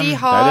 Altså, de Det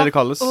har... er det det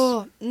kalles.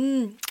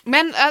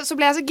 Men så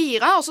ble jeg så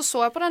gira, og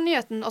så jeg på den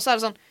nyheten, og så er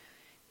det sånn,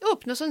 det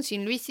åpner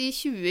sannsynligvis i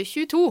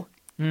 2022.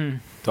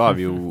 Da er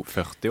vi jo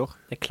 40 år.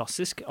 Det er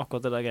klassisk,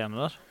 akkurat det der greiene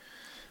der.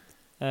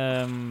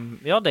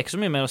 Ja, det er ikke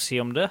så mye mer å si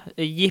om det.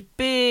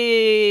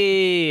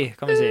 Jippi,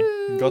 kan vi si.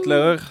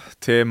 Gratulerer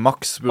til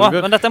Max Å,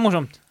 Burger. men dette er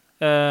morsomt.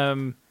 Det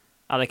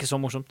er ikke så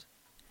morsomt.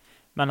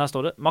 Men her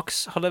står det,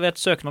 Max har levert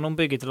søknad om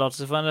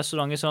byggetillatelse for en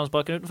restaurant i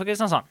Sørlandsparken utenfor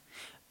Kristiansand.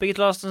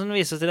 Byggetillatelsen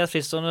viser til et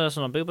fristående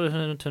restaurantbygg på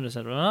 100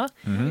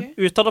 cm.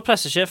 Uttaler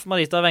pressesjef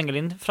Marita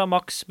Wengelin fra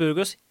Max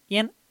Burgers i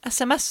en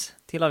SMS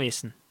til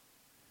avisen.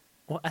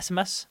 Og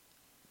SMS,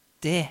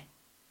 det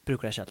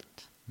bruker jeg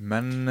sjelden.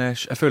 Men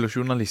jeg føler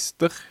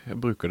journalister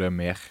bruker det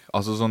mer.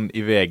 Altså sånn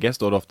i VG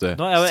står det ofte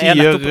Nå er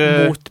jeg nettopp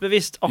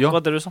motbevist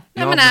akkurat det du sa.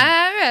 Ja, men jeg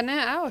er uenig,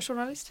 jeg er også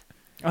journalist.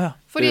 Å ja.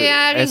 Fordi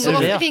jeg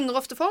SRV, ja. ringer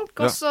ofte folk,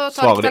 Ja, og så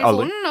tar svarer jeg de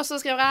aldri? telefonen, og så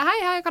skriver jeg,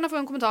 hei, kan jeg få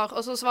en kommentar?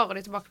 Og så svarer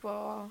de tilbake på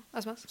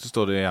SMS. Så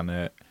står det gjerne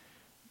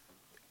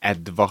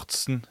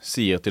Edvardsen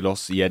sier til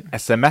oss i en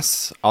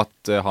SMS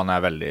at han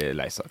er veldig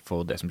lei seg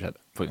for det som skjedde,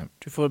 for eksempel.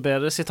 Du får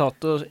bedre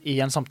sitater i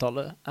en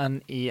samtale enn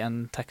i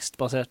en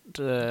tekstbasert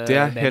Det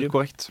er helt medium.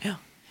 korrekt.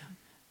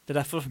 Det er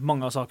derfor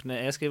mange av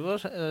sakene jeg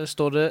skriver,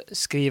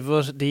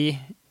 skriver de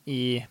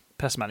i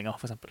pressemeldinger,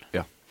 for eksempel.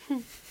 Ja.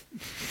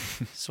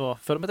 Så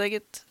følg mitt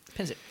eget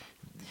prinsipp.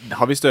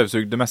 Har vi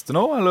støvsugd det meste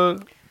nå,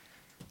 eller?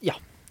 Ja.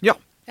 Ja.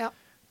 Ja.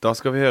 Da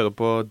skal vi høre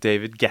på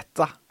David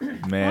Guetta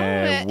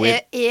med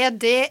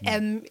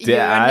EDM-hjørnet Det i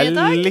er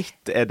dag.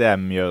 litt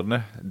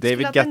EDM-hjørne.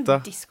 David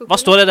Guetta, Hva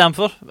står det dem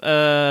for?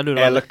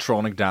 Lurer jeg.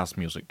 Electronic Dance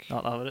Music. Ja,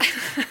 da har vi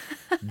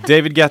det.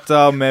 David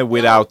Guetta med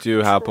Without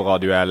You her på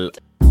Radio L.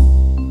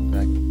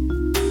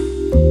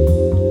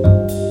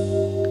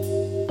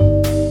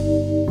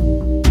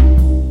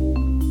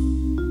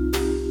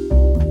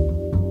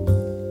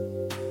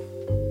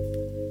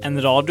 En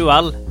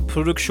radioell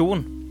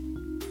produksjon.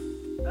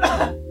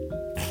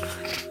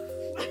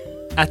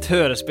 Et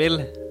hørespill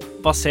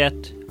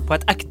basert på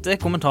et ekte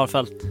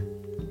kommentarfelt.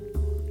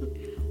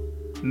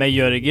 Med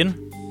Jørgen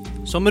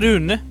som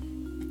Rune,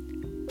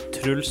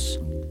 Truls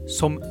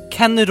som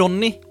Ken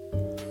Ronny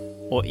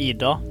og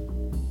Ida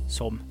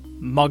som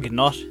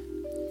Magnar.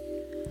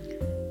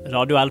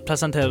 Radio L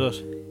presenterer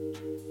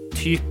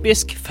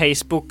typisk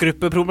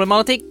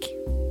Facebook-gruppeproblematikk.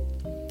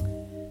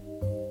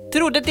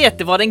 Trodde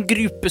dette var en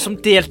gruppe som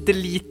delte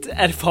litt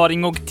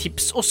erfaring og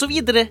tips og så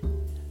videre.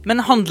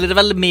 Men handler det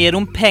vel mer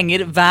om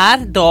penger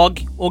hver dag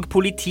og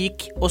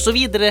politikk og så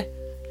videre.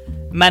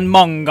 Men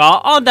mange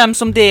av dem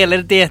som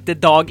deler dette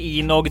dag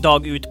inn og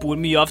dag ut bor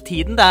mye av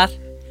tiden der.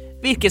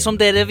 Virker som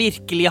dere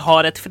virkelig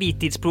har et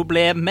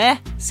fritidsproblem med,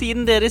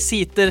 siden dere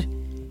sitter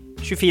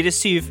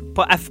 24/7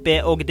 på FB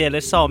og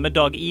deler samme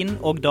dag inn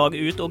og dag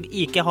ut og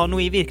ikke har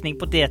noe i virkning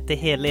på dette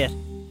hele.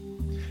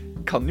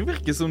 Kan jo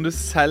virke som du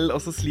selv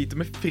også sliter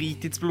med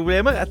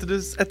fritidsproblemer,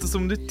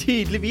 ettersom du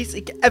tydeligvis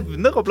ikke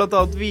evner å blant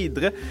annet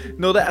videre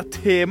når det er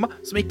tema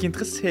som ikke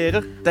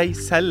interesserer deg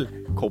selv.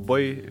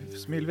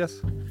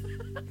 Cowboy-smilfjes.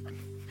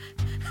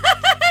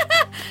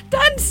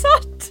 Den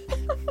satt!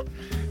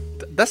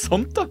 Det er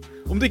sant da.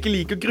 Om du ikke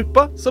liker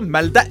gruppa, så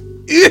meld deg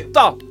ut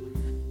da!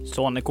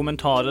 Sånne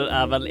kommentarer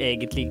vel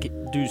egentlig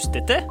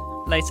dustete,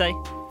 lei seg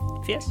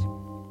fjes.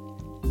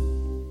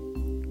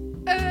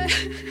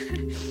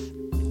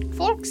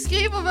 Folk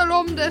skriver vel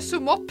om det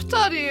som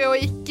opptar de, og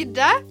ikke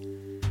det.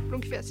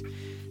 Blunkfjes.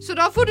 Så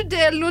da får du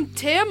dele noen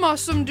tema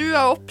som du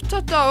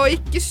opptatt av, og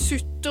ikke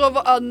sutter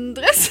over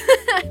andres.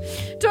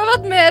 Du har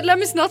vært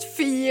medlem i snart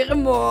 4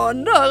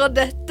 måneder, og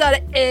dette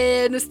det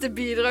eneste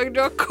bidrag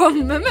du har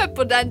kommet med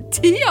på den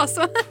tiden,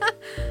 altså.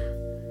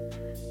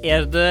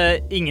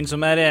 Det ingen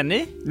som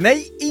enig?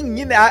 Nei,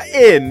 ingen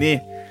enig.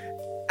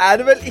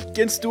 Det vel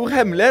ikke en stor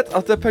hemmelighet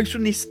at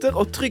pensjonister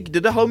og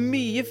trygdede har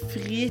mye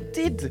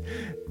fritid?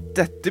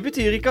 Dette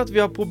betyr ikke at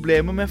vi har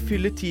problemer med å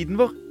fylle tiden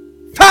vår.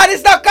 Ferdig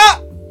snakka!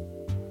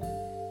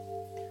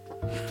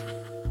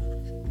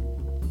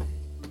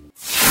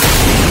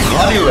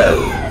 Radio L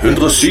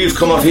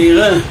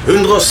 107,4,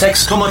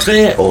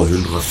 106,3 og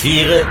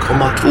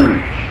 104,2.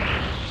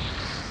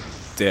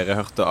 Dere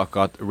hørte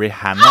akkurat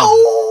Rihanna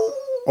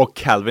og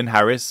Calvin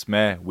Harris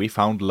med We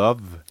Found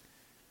Love.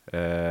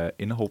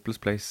 In a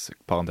Hopeless Place,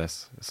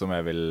 parentes, som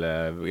jeg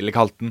ville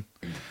kalt den.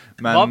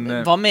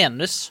 Men, hva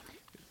menes?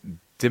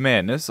 Det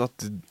menes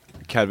at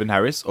Calvin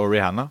Harris og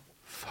Rihanna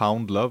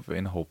found love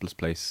in a hopeless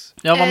place.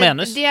 Ja, hva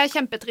menes? De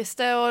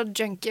kjempetriste og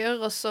junkier,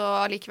 og så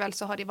allikevel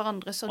så har de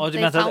hverandre, så de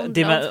found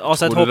love.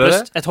 Altså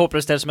et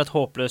håpløst sted som et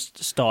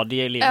håpløst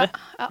stadie i livet?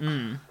 Ja.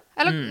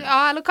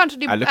 Eller kanskje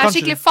de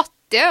skikkelig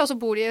fattige, og så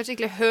bor de i et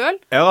skikkelig høl.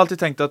 Jeg har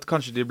alltid tenkt at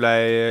kanskje de ble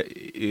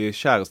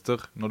kjærester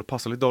når det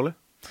passer litt dårlig.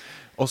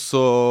 Og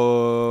så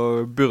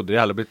burde de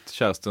heller blitt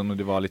kjærester når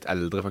de var litt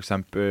eldre, for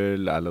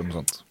eksempel, eller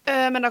noe sånt.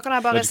 Men da kan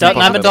jeg bare si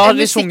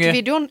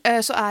musikkvideoen,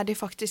 så de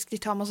faktisk,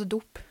 de tar masse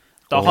dop.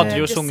 Da hadde de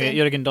jo sunget,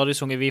 Jørgen, da hadde de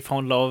sunget We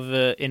Found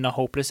Love in a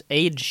Hopeless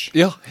Age.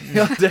 Ja,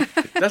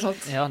 det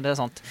sant. Ja, det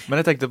sant.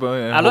 Men jeg tenkte på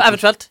eller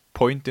eventuelt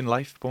Point in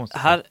Life, på en måte.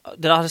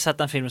 Dere har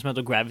sett den filmen som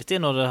heter Gravity,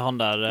 når han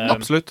der...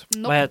 Absolutt.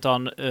 Hva heter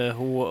han?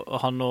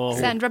 Han og...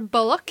 Sandra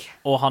Bullock.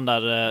 Og han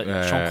der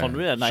Sean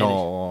Connery? Nei,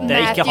 det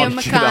er ikke han. Matthew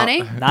McConaughey.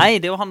 Nei,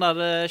 det er jo han der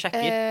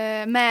kjekke.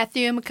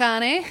 Matthew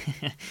McConaughey.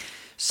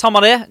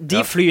 Samme det,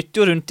 de flyter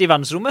jo rundt i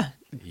verdensrommet.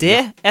 Det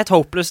et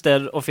håpløst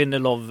sted å finne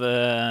love,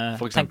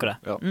 tenker jeg.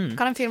 Ja.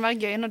 Kan en film være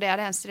gøy når det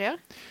det eneste de gjør?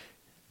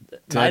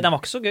 Nei, den var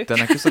ikke så gøy.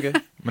 Den ikke så gøy.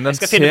 Men den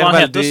ser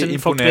veldig ut.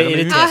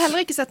 imponerende Jeg har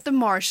heller ikke sett The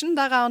Martian.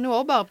 Der han jo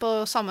også bare på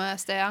samme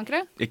sted, ikke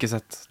det? Ikke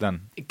sett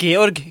den.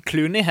 Georg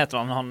Clooney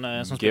heter han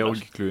som spiller.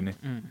 Georg Clooney.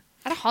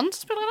 Er det han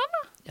som spiller den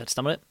da? Ja, det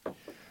stemmer det.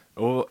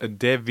 Og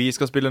det vi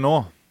skal spille nå,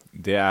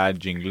 det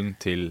jinglen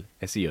til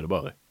Jeg sier det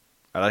bare.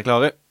 Dere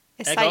klare?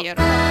 Jeg sier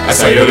det. Jeg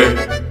sier det.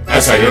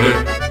 Jeg sier det.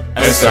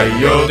 Jeg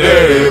sier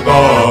det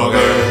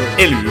bare.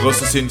 Jeg lurer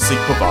så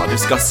sinnssykt på hva du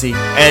skal si.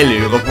 Jeg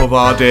lurer på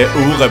hva det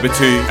ordet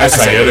betyr. Jeg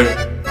sier det.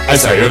 Jeg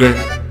sier det.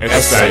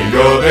 Jeg sier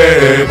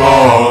det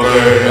bare.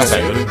 Jeg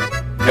sier det.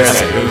 Jeg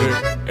sier det.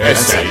 Jeg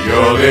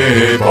sier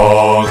det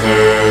bare.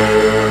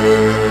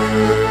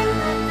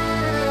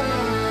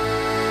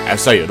 Jeg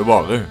sier det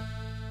bare.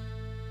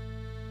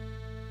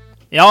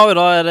 Ja, og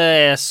da det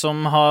jeg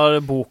som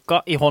har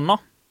boka i hånda.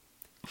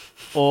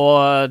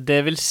 Og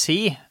det vil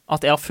si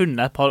at jeg har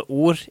funnet et par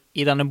ord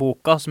i denne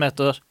boka som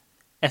heter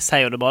Jeg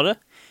sier det bare,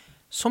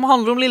 som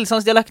handler om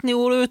Lillesandsdialekten i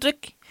ord og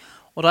uttrykk.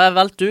 Og da har jeg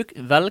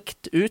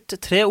valgt ut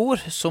 3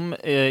 ord som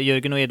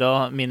Jørgen og Ida,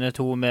 mine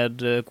 2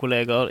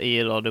 medkollegaer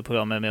i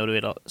radioprogrammet Med og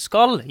Ida,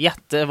 skal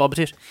gjette hva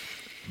betyr.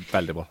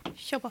 Veldig bra.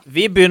 Kjør på.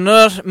 Vi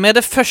begynner med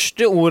det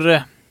første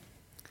ordet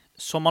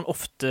som man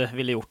ofte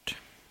ville gjort.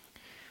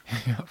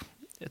 Ja.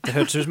 Det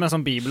hørtes ut som en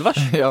sånn bibelvers.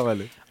 Ja,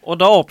 veldig. Og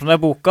da åpner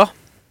jeg boka.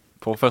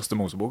 På første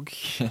Mosebok.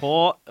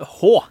 På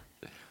H.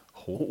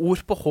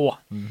 Ord på H.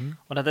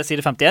 Og dette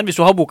side 51. Hvis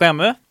du har boka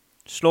hjemme,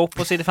 slå opp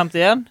på side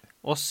 51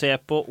 og se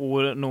på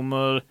ord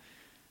nummer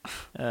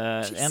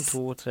 1,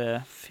 2, 3,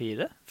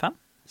 4, 5,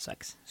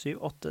 6, 7,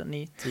 8,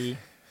 9, 10.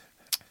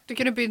 Du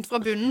kunne begynt fra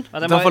bunnen. Ja,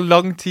 det var for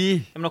lang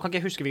tid. Ja, men nå kan ikke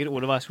jeg huske hvilket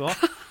ord det var jeg skulle ha.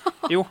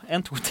 Jo,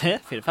 1, 2, 3,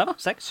 4, 5,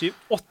 6, 7,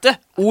 8.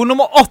 Ord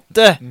nummer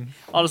 8.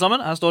 Alle sammen,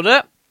 her står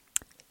det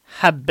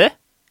Hebbe.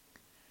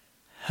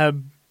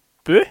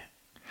 Hebbe.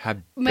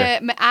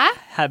 Med æ?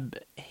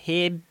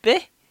 Hebbe.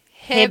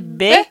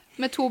 Hebbe.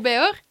 Med 2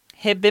 b-er.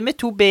 Hebbe med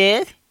 2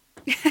 b-er.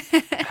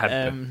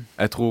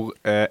 Jeg tror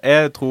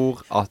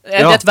at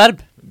det et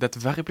verb. Det et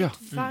verb, ja.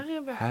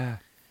 Verb.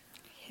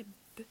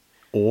 Hebbe.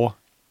 Og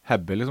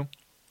hebbe, liksom.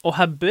 Og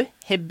hebbe.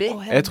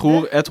 Jeg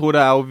tror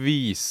det å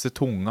vise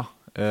tunga.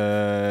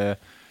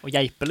 Og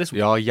geipe, liksom.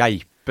 Ja,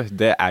 geipe.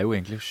 Det jo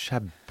egentlig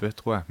skjebbe,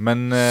 tror jeg.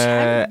 Men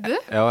skjebbe?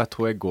 ja, jeg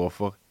tror jeg går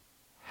for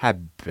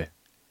hebbe.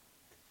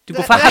 Du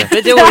går for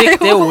hebbe, det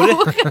riktige ordet.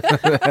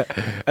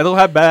 Jeg tror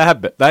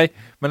hebbe. Nei,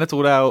 men jeg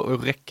tror det å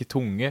rekke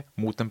tunge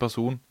mot en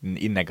person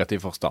i negativ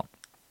forstand.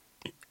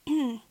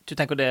 Du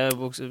tenker det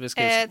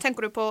beskrives?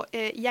 Tenker du på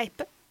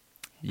geipe?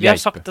 Vi har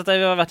sagt at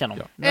vi har vært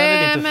gjennom. Ja.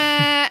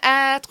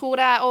 Jeg tror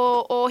det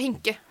å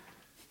hinke.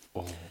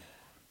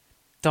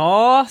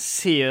 Da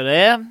sier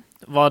jeg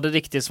hva det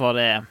riktige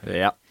svaret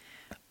Ja.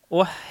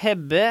 Og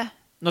hebbe...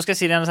 Nå skal jeg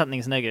si det i en setning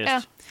som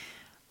gøyest.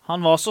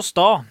 Han var så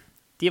sta.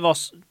 Det var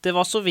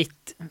så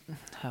vidt...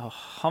 Ja,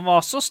 han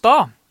var så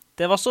sta.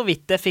 Det var så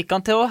vidt jeg fikk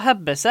han til å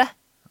hebbe seg.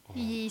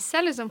 Gi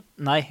seg, liksom.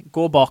 Nei,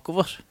 gå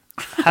bakover.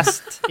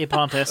 Hest i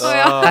parentes. Å,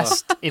 ja.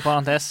 Hest i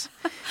parentes.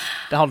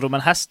 Det handler om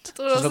en hest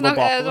som skal gå Det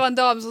bakover. var en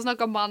dame som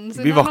snakket om mannen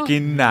sin. Vi var ikke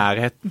i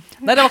nærheten.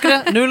 Nei, det var ikke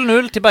det.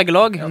 0-0 til begge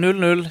lag.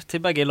 0-0 til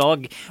begge lag.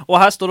 Og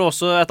her står det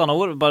også et annet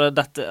ord. Bare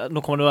dette,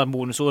 nå kommer det å være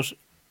bonusord,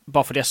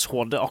 bare fordi jeg så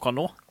det akkurat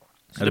nå.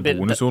 Så Er det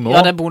bonusord nå?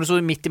 Ja, det er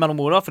bonusord midt imellom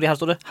orda, fordi her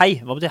står det hei.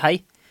 Hva betyr hei?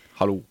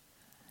 Hallo.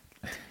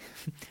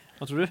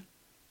 Hva tror du?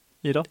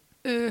 Ida?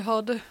 Ha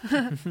det.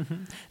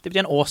 Det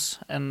betyr en ås.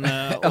 En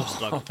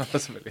årsdag.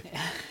 Selvfølgelig.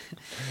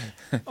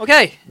 Ok,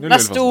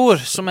 neste ord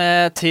som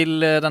er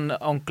til den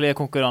ordentlige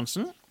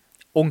konkurransen.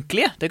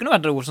 Ordentlige? Det kunne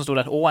vært det ord som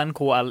stod der.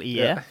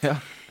 O-N-K-L-I-E. Ja.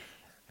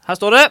 Her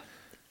står det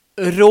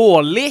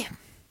rålig.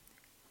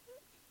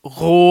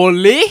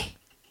 Rålig?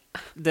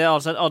 Det er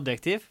altså et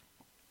adjektiv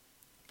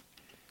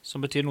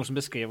som betyr noe som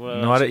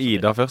beskriver... Nå er det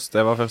Ida først.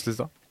 Det var først i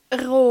sted.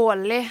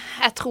 Rålig.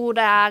 Jeg tror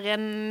det er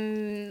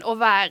å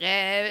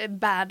være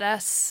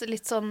badass.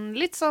 Litt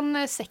sånn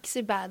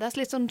sexy badass.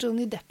 Litt sånn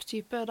Johnny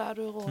Depp-type. Da er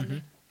du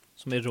rålig.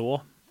 Som er rå,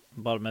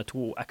 bare med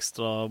 2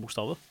 ekstra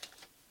bokstaver.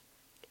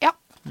 Ja.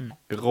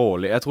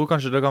 Rålig. Jeg tror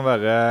kanskje det kan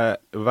være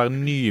å være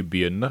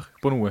nybegynner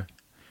på noe.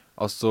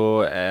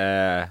 Altså,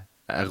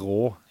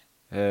 rå.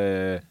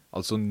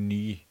 Altså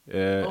ny.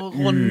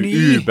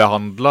 Råny.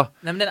 Ubehandlet.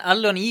 Nei, men det er en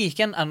L og en I,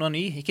 ikke en N og en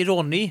Y. Ikke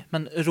råny,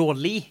 men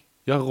rålig.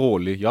 Ja,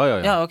 rålig. Ja.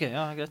 Ja, ok,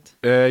 ja, greit.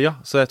 Ja,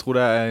 så jeg tror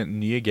det er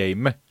nye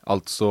gamet.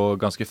 Altså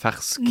ganske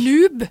fersk.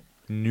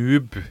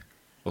 Noob.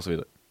 Og så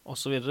videre. Og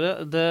så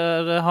videre.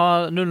 Dere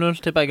har 0-0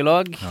 til begge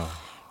lag. Ja.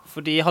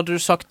 Fordi hadde du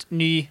sagt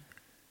ny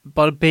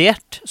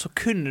barbert, så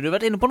kunne du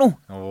vært inne på noe.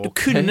 Du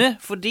kunne,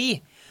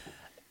 fordi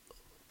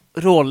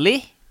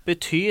rålig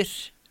betyr...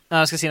 Nei,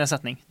 jeg skal si en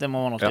setning. Det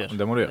må man alltid gjøre.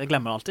 Det må du gjøre. Jeg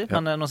glemmer det alltid,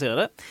 men nå sier jeg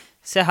det.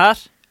 Se her.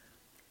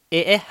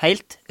 Jeg er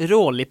helt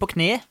rålig på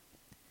kne.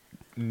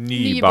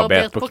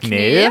 Nybarbert på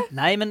kneet?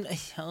 Nei, men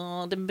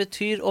ja, det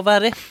betyr å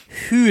være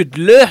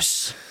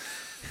hudløs.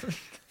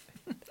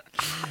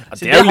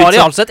 Så det har de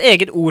altså et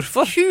eget ord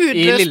for.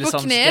 Hudløs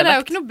på kne, det er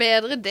jo ikke noe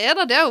bedre det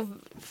da. Det er jo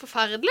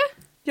forferdelig.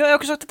 Ja, jeg har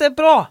ikke sagt at det er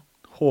bra.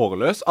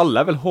 Hårløs? Alle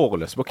er vel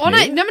hårløse på kne?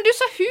 Nei, men du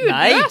sa hudløs.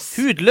 Nei,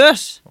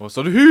 hudløs. Og så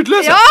er du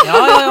hudløs? Ja,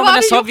 men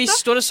jeg sa, hvis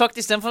du hadde sagt,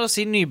 i stedet for å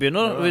si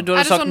nybegynner, du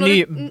hadde sagt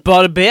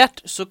nybarbert,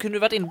 så kunne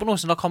du vært inne på noe,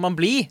 så da kan man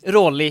bli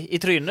rålig i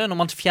trynet når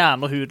man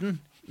fjerner huden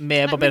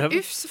med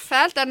barberhøvel. Men så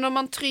fælt er det når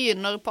man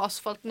tryner på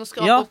asfalten og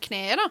skraper opp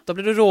kneet da. Da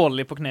blir du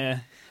rålig på kneet.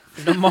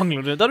 Da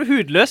mangler du. Da er du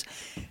hudløs.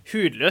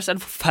 Hudløs er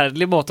en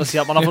forferdelig måte å si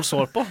at man har fått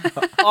sår på.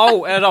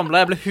 Au, jeg ramlet,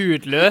 jeg ble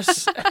hudløs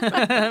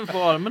på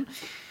armen.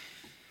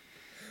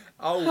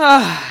 Au.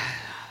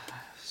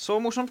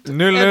 Så morsomt.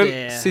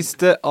 0-0.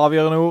 Siste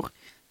avgjørende ord.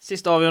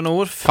 Siste avgjørende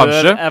ord Kanskje.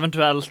 før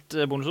eventuelt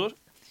bonusord.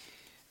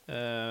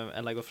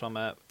 Jeg legger frem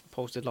med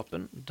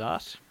post-it-lappen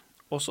der.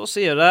 Og så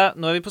sier det,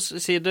 nå er vi på side,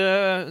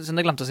 siden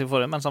jeg glemte å si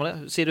forrige, men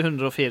samlet, side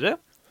 104,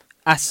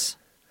 S.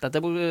 Dette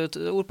er et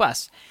ord på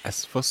S.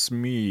 S for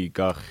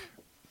smyger.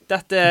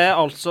 Dette er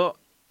altså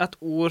et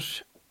ord...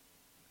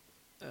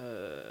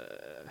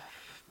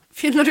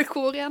 Finner du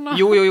kor igjen nå?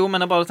 Jo,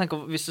 men jeg bare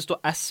tenker, hvis det står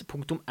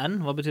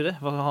S.N, hva betyr det?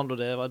 Hva handler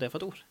det? Hva er det for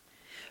et ord?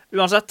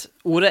 Uansett,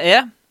 ordet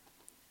er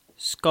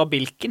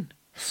skabilken.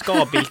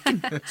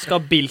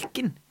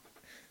 Skabilken.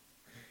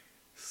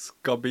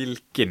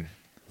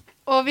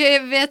 Og vi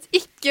vet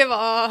ikke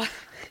hva...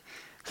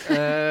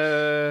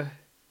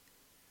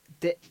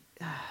 Det...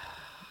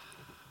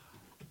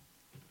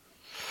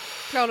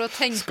 Klarer du å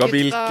tenke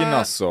Skabilken,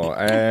 altså.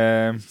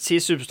 Si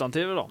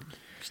substantivet da,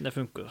 så det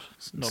funker.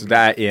 Så det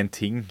er en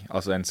ting,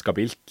 altså en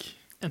skabilk.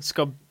 En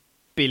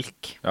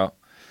skabilk. Ja.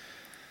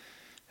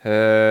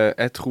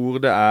 Jeg tror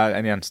det er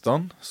en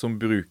gjenstand som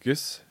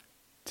brukes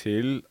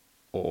til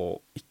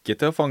ikke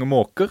til å fange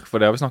måker, for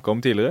det har vi snakket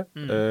om tidligere.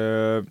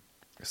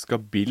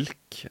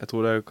 Skabilk, jeg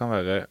tror det kan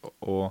være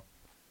å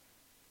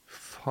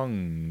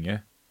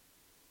fange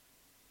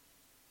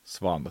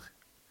svaner.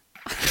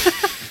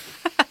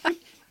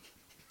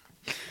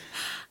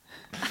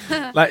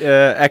 Nei,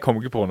 jeg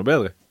kommer ikke på noe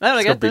bedre. Nei, det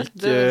er greit.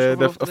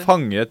 Skabilk, det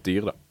fange et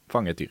dyr da.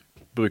 Fange et dyr.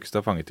 Brukes til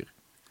å fange et dyr.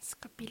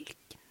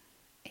 Skabilken.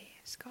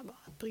 Skal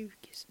bare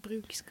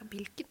bruke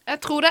skabilken. Jeg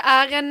tror det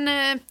er en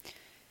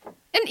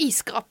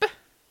isskrape.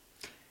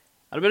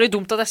 Ja, det blir litt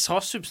dumt at jeg sa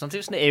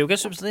substantiv, så det er jo ikke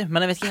et substantiv,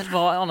 men jeg vet ikke helt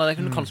hva annet jeg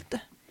kunne kalt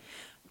det.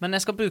 Men jeg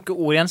skal bruke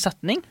ord i en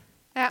setning,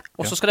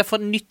 og så skal jeg få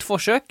et nytt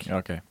forsøk,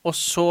 og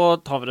så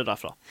tar vi det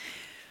derfra.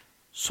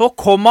 Så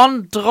kom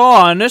han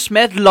draende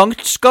med et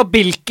langt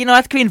skabilken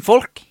av et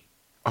kvinnfolk.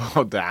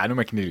 Det er noe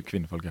med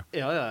kvinnfolk, ja.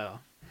 Ja.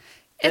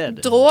 Et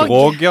drog.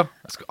 Drog, ja.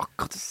 Jeg skal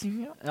akkurat si,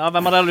 ja. Ja,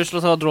 hvem har dere lyst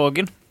til å ta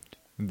drogen?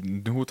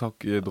 Hun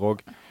tok drog.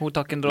 Hun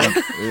tok en drog.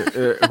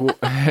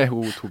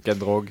 Hun tok en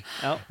drog.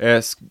 Ja.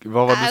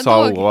 Hva var det du sa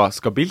ordet?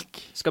 Skabilk?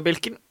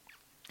 Skabilken.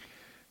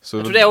 Så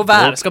jeg tror det er å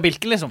være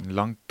skabilken, liksom.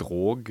 Langt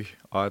drog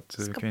av et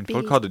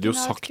kvinnfolk hadde de jo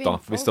sagt da,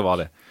 hvis det var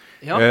det.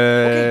 Ja,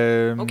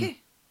 ok.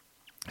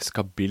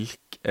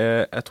 Skabilk,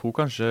 jeg tror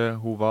kanskje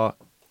hun var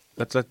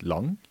rett og slett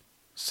lang,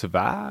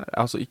 svær,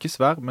 altså ikke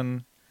svær,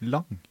 men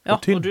lang Ja,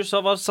 og tynn. og du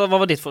sa, hva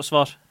var ditt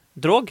svar?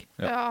 Drog?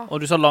 Ja.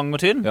 Og du sa lang og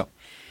tynn? Ja.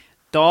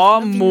 Da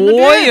må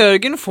vinner du.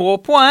 Jørgen få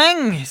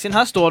poeng, siden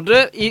her står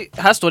det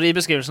i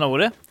beskrivelsen av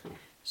ordet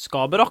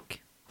skaberrak.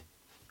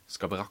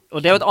 Skaberrak.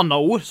 Og det er jo et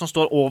annet ord som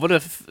står over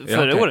det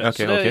førre ok, ordet, ok,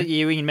 så det ok. gir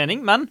jo ingen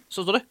mening. Men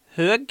så står det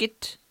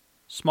høyt,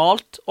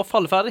 smalt og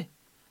falleferdig.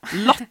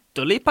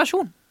 Latterlig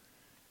person.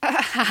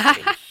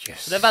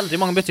 Så det er veldig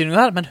mange betydninger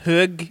her, men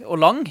høy og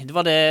lang, det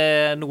var det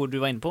noe du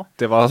var inne på.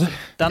 Det var det.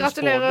 Den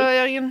Gratulerer, får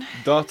Jørgen.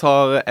 Da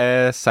tar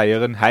jeg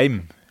seieren hjem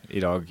i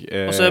dag. du.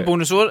 Og så er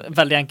bonusord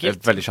veldig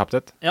enkelt. Veldig kjapt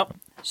et. Ja.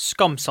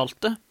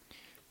 Skamsalte.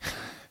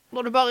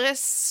 Når du bare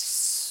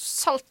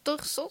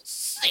salter så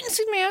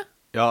sinnssykt mye.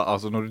 Ja,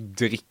 altså når du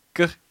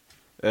drikker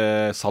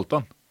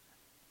saltvann.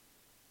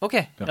 Ok,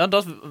 ja,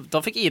 da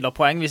fikk Ida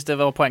poeng hvis det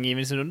var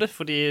poenggivningsrunde,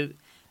 fordi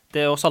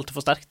det er å salte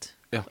for sterkt.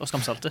 Ja. Og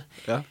skamsalte.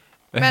 Ja.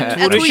 Men jeg Tror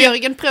du tror ikke-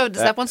 Jørgen prøvde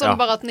seg på en sånn, Ja.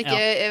 bare at den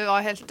ikke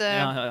var helt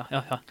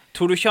Ja.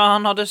 Tror du ikke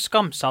han hadde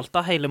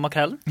skamsalta hele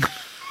makrellen?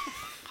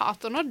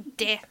 Hater når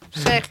det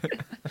skjer.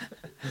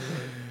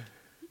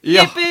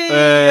 Ja. Yippie,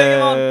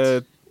 Jørgen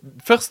vant!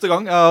 Første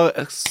gang jeg har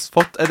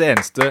fått et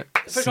eneste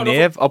Første gang du har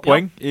snev fått- av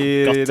poeng i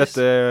Grattis.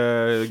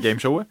 dette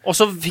gameshowet. Og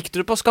så fikk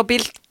du det på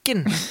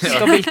skabilken.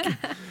 Skabilken.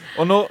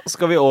 Og nå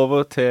skal vi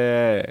over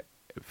til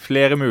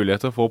flere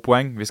muligheter for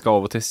poeng. Vi skal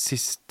over til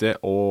siste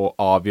og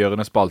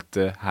avgjørende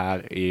spalte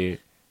her i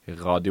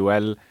Radio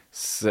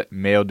L's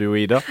med og du og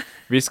Ida.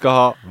 Vi skal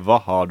ha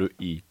Hva har du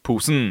i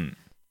posen?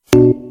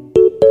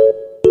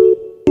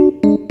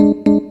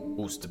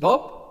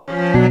 Ostepop.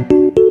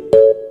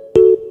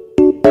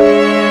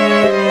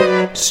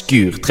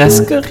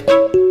 Skurtresker.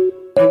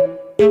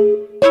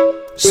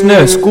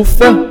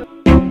 Snøskuffe.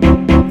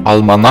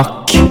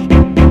 Almanakk.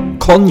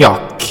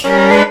 Konjakk.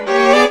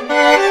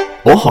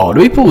 Hva har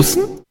du i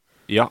posen?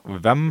 Ja,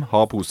 hvem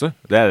har pose?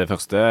 Det er det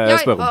første jeg Jeg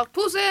spør om. har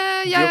pose,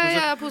 jeg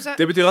har pose.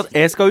 Det betyr at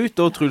jeg skal ut,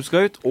 og Truls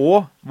skal ut,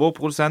 og vår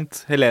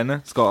produsent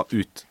Helene skal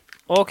ut.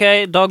 Ok,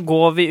 da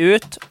går vi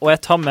ut, og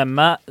jeg tar med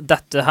meg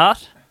dette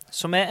her,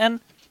 som er en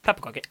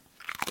pepperkake.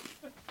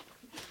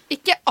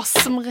 Ikke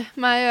asmr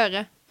meg i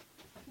øret.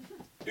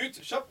 Ut,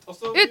 kjapt, og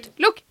så... Ut!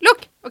 Lukk!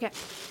 Lukk! OK.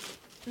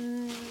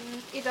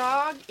 I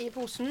dag i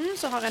posen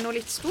så har jeg noe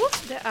litt stort.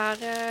 Det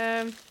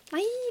er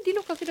Nei, de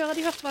lukka ikke døra.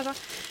 De hørte hva jeg sa.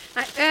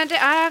 Nei, det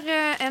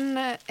er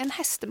en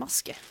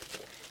hestemaske.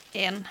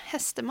 En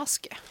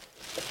hestemaske.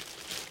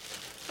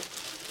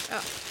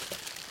 Ja.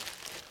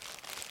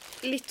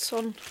 Litt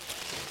sånn.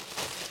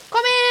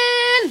 Kom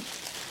inn!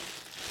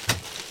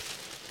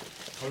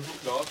 Har du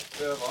forklart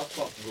hva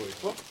spaten går ut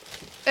på?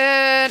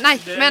 Nei,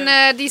 men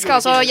de skal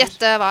altså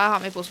gjette hva jeg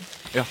har med i posen.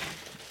 Ja.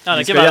 Ja, det er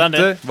Vi ikke skal verre enn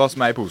det. gjette hva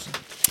som er i posen.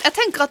 Jeg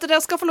tenker at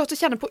dere skal få lov til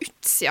å kjenne på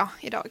utsida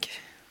i dag.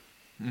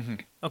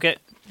 Ok,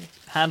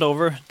 hand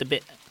over the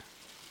bit.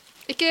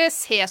 Ikke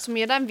se så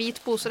mye. Det er en hvit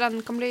pose.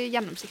 Den kan bli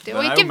gjennomsiktig. Den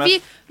Og er ikke jo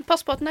mest-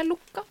 pass på at den er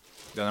lukka.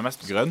 Den er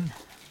mest grønn.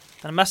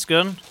 Den er mest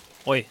grønn.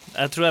 Oi,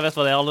 jeg tror jeg vet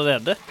hva det er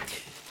allerede.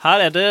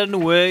 Her er det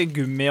noe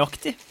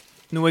gummiaktig.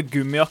 Noe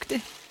gummiaktig.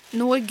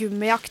 Noe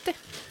gummiaktig.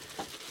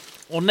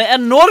 Og den er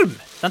enorm!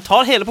 Den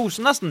tar hele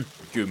posen nesten.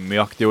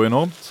 Gummiaktig og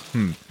enormt.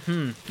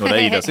 Nå er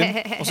det Ida sin.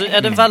 Og så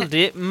er det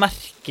veldig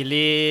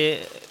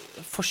merkelig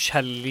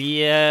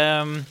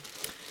forskjellige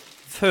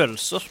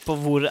følelser på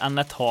hvor enn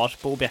jeg tar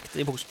på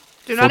objektet i posen.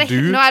 Du, nå er det,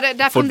 Får du- nå er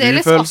det er får du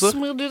fremdeles følelser?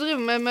 astmer du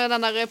driver med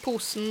den der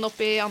posen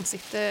oppi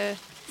ansiktet.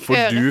 I Får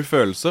øret. du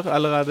følelser,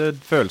 eller er det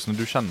følelsene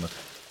du kjenner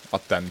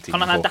at den Kan tingen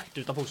den her får?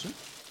 dette ut av posen?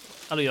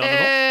 Eller gjør den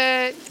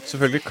det nå?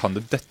 Selvfølgelig kan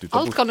det dette ut av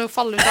Alt posen. kan jo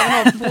falle ut av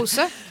en åpen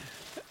pose.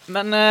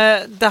 Men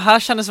det her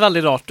kjennes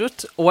veldig rart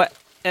ut. Og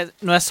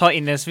når jeg sa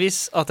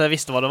innledningsvis at jeg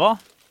visste hva det var,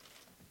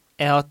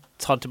 jeg har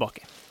tatt det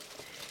tilbake.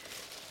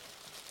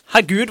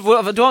 Herregud,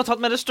 du har tatt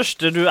med det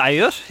største du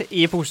eier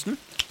i posen.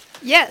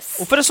 Yes.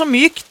 Hvorfor er det så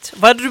mykt?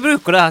 Hva er det du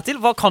bruker det her til?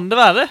 Hva kan det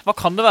være? Hva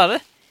kan det være?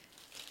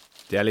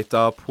 Det er litt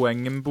av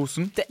poenget med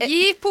posen.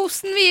 Gi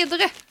posen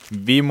videre.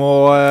 Vi må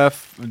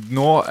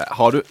nå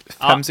har du 5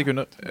 Ja.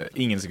 sekunder.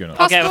 Ingen sekunder.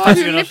 Pass Ok, på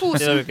 5 hull i sekunder. Det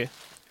posen. gjør du ikke.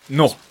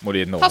 Nå må de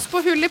gi den over. Pass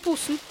på hull i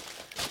posen.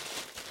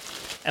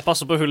 Jeg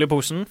passer på hull i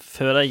posen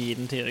før jeg gir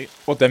den til Jørgen.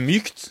 Og det er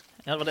mykt.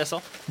 Ja, det var det jeg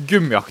sa.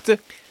 Gummiaktig.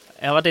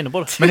 Jeg har vært inne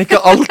på det. Men ikke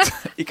alt,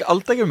 ikke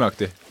alt er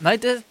gummiaktig. Nei,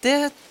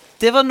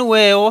 det var noe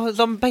jeg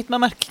også beit meg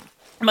merke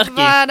Hva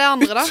i. er det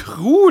andre, da?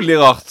 Utrolig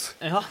rart.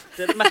 Ja,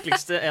 det er det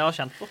merkeligste jeg har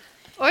kjent på.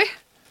 Oi.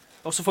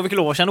 Og så får vi ikke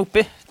lov å kjenne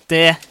oppi.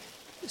 Det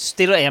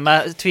stiller jeg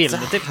meg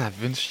tvilende til.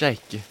 Dæven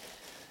steike.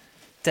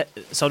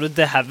 Sa du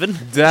The Heaven?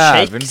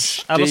 Dæven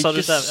Shakes? Eller sa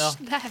du steike.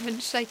 ja.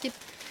 Dæven steike.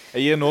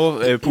 Jeg gir nå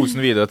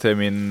posen videre til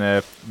min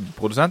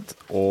produsent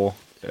og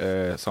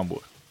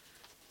samboer.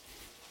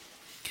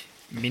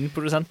 Min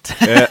produsent.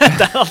 Der,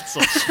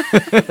 altså.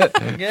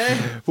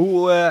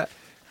 Hun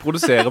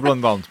produserer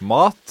blant annet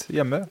mat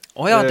hjemme.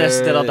 Åja, det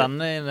er den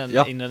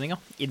Ja.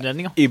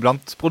 innledninga.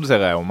 Iblant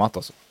produserer jeg jo mat,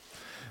 altså.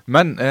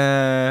 Men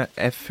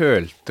jeg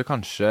følte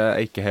kanskje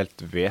jeg ikke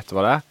helt vet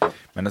hva det er.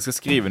 Men jeg skal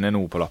skrive ned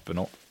noe på lappen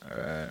nå.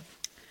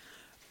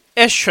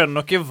 Jeg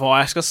skjønner ikke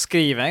hva jeg skal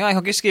skrive engang. Jeg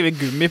kan ikke skrive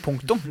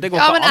gummi-punktum. Det går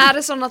Ja, ikke men an. er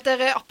det sånn at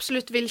dere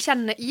absolutt vil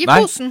kjenne i Nei.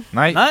 posen?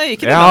 Nei, Nei,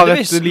 ikke jeg har et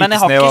nødvendigvis. lite Men jeg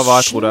har snev av hva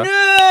jeg ikke tror det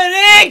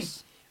er. snøring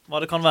hva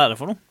det kan være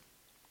for noe.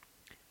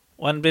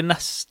 Og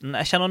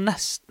jeg kjenner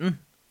nesten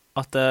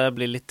at jeg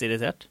blir litt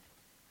irritert.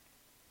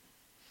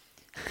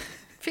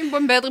 Finn på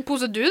en bedre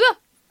pose du, da.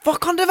 Hva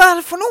kan det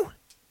være for noe?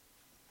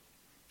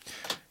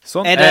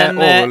 Sånn, Er det en,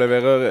 jeg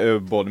overleverer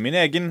både min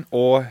egen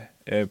og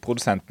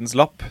produsentens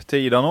lapp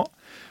til Ida nå.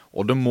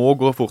 Og det må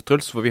gå fort,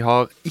 Truls, for vi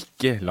har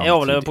ikke lang Jeg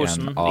overlever tid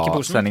posen, igjen ikke av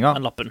posen, sendinga.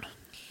 men lappen.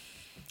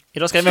 I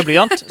dag skrev jeg med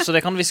blyant, så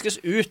det kan viskes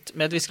ut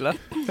med et viskelær.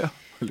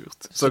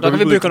 Lurt. Så da kan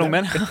vi bruke noe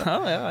med den.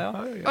 Ja.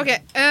 Ok,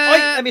 Oi,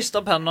 jeg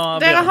mistet penna.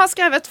 dere har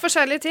skrevet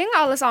forskjellige ting,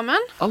 alle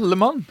sammen. Alle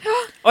mann.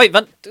 Oi,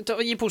 vent,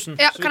 gi posen.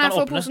 Ja, så vi kan jeg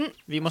få åpne. posen?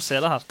 Vi må se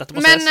det her. Dette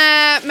må Men,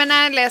 ses. men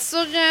jeg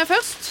leser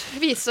først,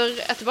 viser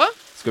etterpå.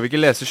 Skal vi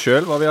ikke lese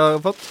selv hva vi har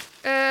fått?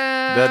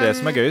 Det er det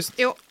som er gøyest.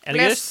 Jo, Er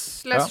det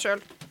les Ja.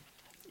 selv.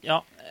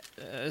 Ja,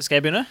 skal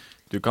jeg begynne?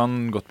 Du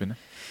kan godt begynne.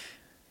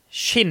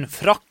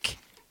 Skinnfrakk.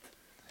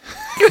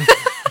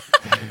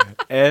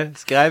 Jeg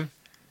skrev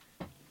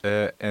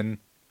en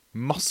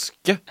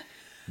maske.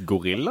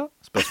 Gorilla?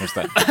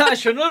 Spørsmålstegn. Jeg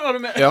skjønner hva du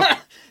mener. Ja.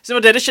 Så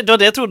det var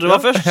det jeg trodde det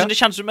var først. Så det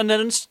kjennes som det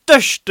er den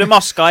største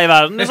maska i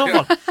verden i så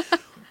fall.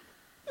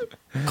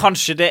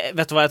 Kanskje det,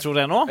 vet du hva jeg tror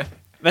det er nå?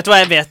 Vet du hva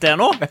jeg vet det er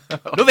nå?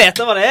 Nå vet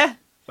jeg hva det er.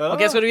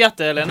 Ok, skal du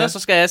gjette, Helene?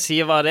 Så skal jeg si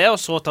hva det er, og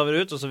så tar vi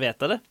det ut, og så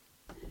vet jeg det.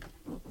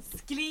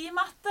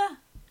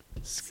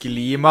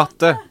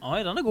 Sklimatte.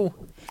 Oi, den er god.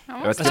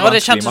 Jeg Vet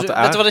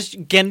du hva det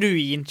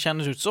genuint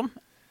kjennes ut som?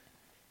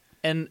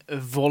 En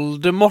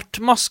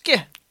Voldemort-maske.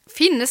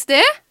 Finnes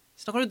det?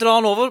 Så da kan du dra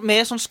den over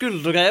med sånn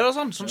skuldergreier og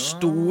sånn. Sånn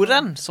stor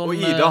en. Sånn, Og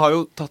Ida har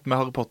jo tatt med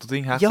Harry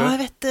Potter-ting her ja, før.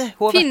 jeg vet det.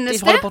 Hun har Finnes vært i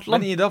det? Harry Men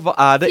Potter-land. Ida, hva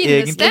er det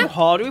Finnes egentlig? det? Hva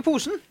har du i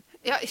posen?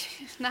 Ja,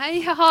 nei,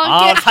 jeg Ah,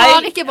 har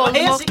feil. ikke Ja, helt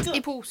Voldemort sikkert.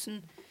 i posen.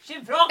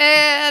 Skinnfrakk.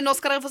 Nå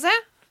skal dere få se.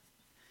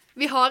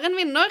 Vi har en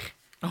vinner.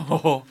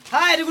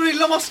 Hei, det er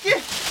gorillamaske.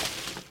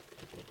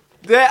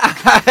 Det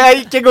er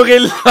ikke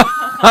gorilla,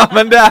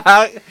 men det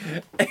er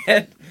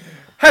en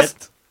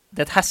hest. Det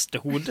er et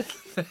hestehode.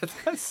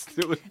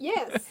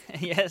 Yes.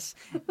 Yes.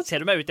 Ser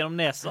du meg ut gjennom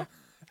nesa?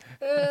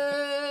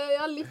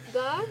 Ja, litt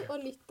der og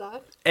litt der.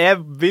 Jeg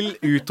vil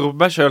utrope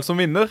meg selv som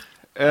vinner.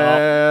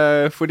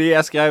 Fordi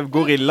jeg skrev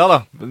gorilla, da.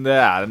 Men det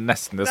er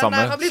nesten det Den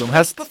samme der har blitt som brukt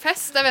hest. på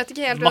fest. Jeg vet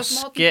ikke helt hvem som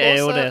har hatt Maske den på, er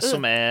jo så- det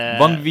som er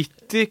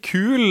Vanvittig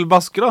kul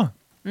maske, da.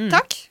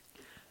 Takk.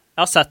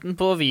 Jeg har sett den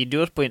på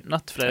videoer på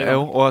internett flere Jo,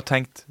 ganger. og har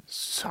tenkt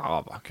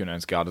Sava, kunne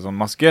ønske jeg hadde sånn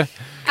maske.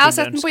 Jeg har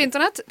sett den på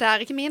internett. Det er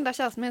ikke min, det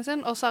er kjæresten min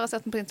sin. Og så har jeg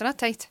sett den på internett.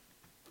 Tenkt,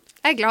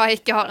 jeg er glad jeg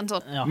ikke har en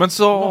sånn. Ja. Men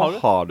så Nå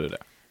har du det,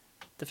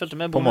 Det følte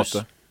med på en bonus.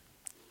 måte.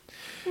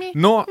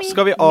 Nå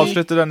skal vi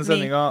avslutte denne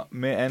sendinga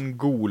med en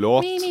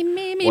godlåt.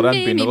 Og den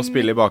begynner å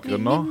spille i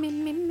bakgrunnen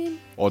nå.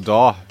 Og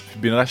da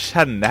begynner jeg å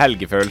kjenne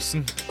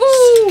helgefølelsen.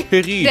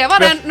 Det var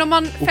den når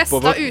man festa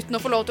oppover. uten å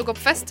få lov til å gå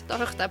på fest. Da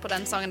hørte jeg på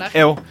den sangen der.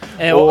 Jo.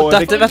 Og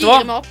dette, For å vet du gire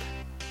hva? meg opp.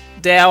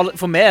 Det er,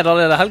 for meg er det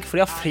allerede helg, for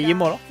de har fri i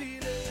morgen.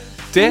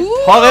 Det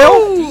har jeg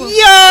jo.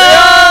 Ja!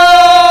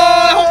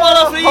 Jeg håper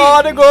alle har fri!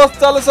 Ha det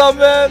godt, alle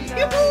sammen.